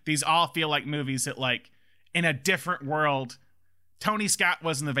 Armageddon, these all feel like movies that, like, in a different world, Tony Scott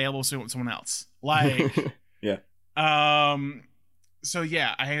wasn't available, so it was someone else. Like, yeah. So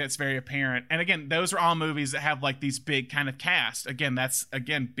yeah, I think that's very apparent. And again, those are all movies that have like these big kind of cast. Again, that's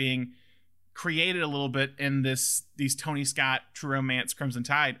being created a little bit in these Tony Scott, True Romance, Crimson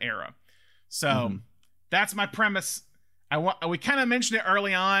Tide era. So that's my premise. We kind of mentioned it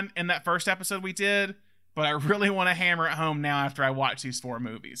early on in that first episode we did, but I really want to hammer it home now after I watch these 4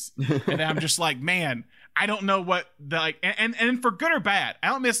 movies. And then I'm just like, man, I don't know what the, like, and for good or bad, I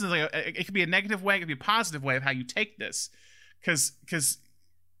don't miss it. Like, it could be a negative way, it could be a positive way of how you take this. Because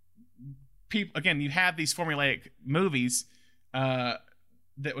people, again, you have these formulaic movies that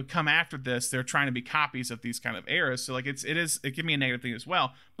would come after this. They're trying to be copies of these kind of eras. So like it can be a negative thing as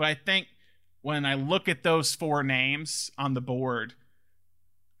well. But I think when I look at those 4 names on the board,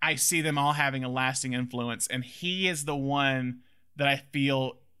 I see them all having a lasting influence, and he is the one that I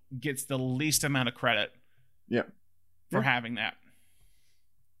feel gets the least amount of credit for having that.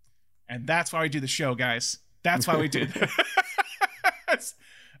 And that's why we do the show, guys. That's why we do this.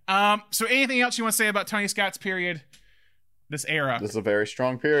 So anything else you want to say about Tony Scott's period, this era? This is a very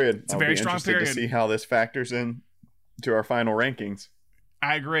strong period. It's a very strong period. To see how this factors in to our final rankings.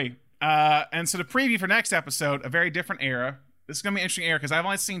 I agree. And so the preview for next episode, a very different era. This is going to be an interesting era because I've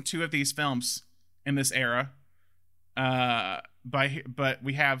only seen 2 of these films in this era. But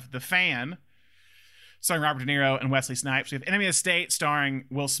we have The Fan, starring Robert De Niro and Wesley Snipes. We have Enemy of the State, starring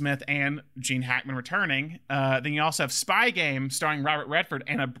Will Smith and Gene Hackman returning. Then you also have Spy Game, starring Robert Redford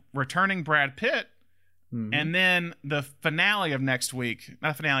and a returning Brad Pitt. And then the finale of next week,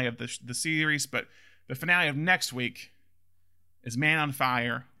 not the finale of the series, but the finale of next week is Man on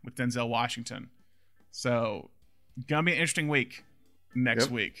Fire with Denzel Washington. So, gonna be an interesting week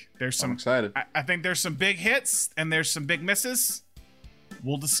next week. I'm excited. I think there's some big hits and there's some big misses.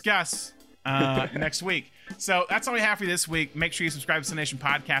 We'll discuss next week. So that's all we have for you this week. Make sure you subscribe to Cinnation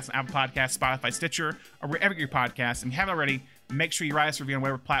Podcast on Apple Podcasts, Spotify, Stitcher, or wherever you get your podcasts. And if you haven't already, make sure you write us a review on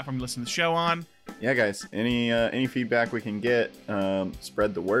whatever platform you listen to the show on. Yeah, guys, any feedback we can get,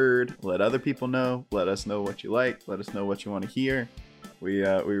 spread the word, let other people know, let us know what you like, let us know what you want to hear. We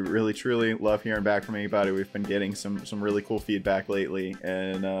really truly love hearing back from anybody. We've been getting some really cool feedback lately,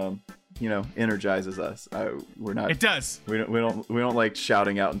 and energizes us. It does. We don't like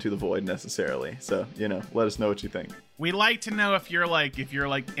shouting out into the void necessarily. So let us know what you think. We like to know if you're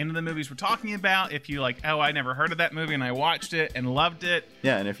into the movies we're talking about. If you like, oh, I never heard of that movie and I watched it and loved it.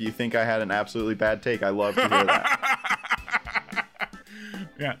 Yeah, and if you think I had an absolutely bad take, I love to hear that.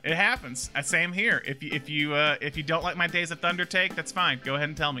 Yeah, it happens. Same here. If you don't like my Days of Thunder take, that's fine. Go ahead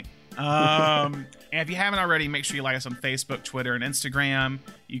and tell me. And if you haven't already, make sure you like us on Facebook, Twitter, and Instagram.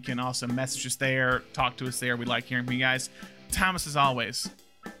 You can also message us there, talk to us there. We like hearing from you guys. Thomas, as always,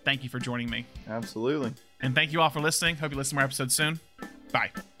 thank you for joining me. Absolutely. And thank you all for listening. Hope you listen to more episodes soon.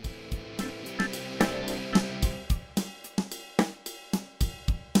 Bye.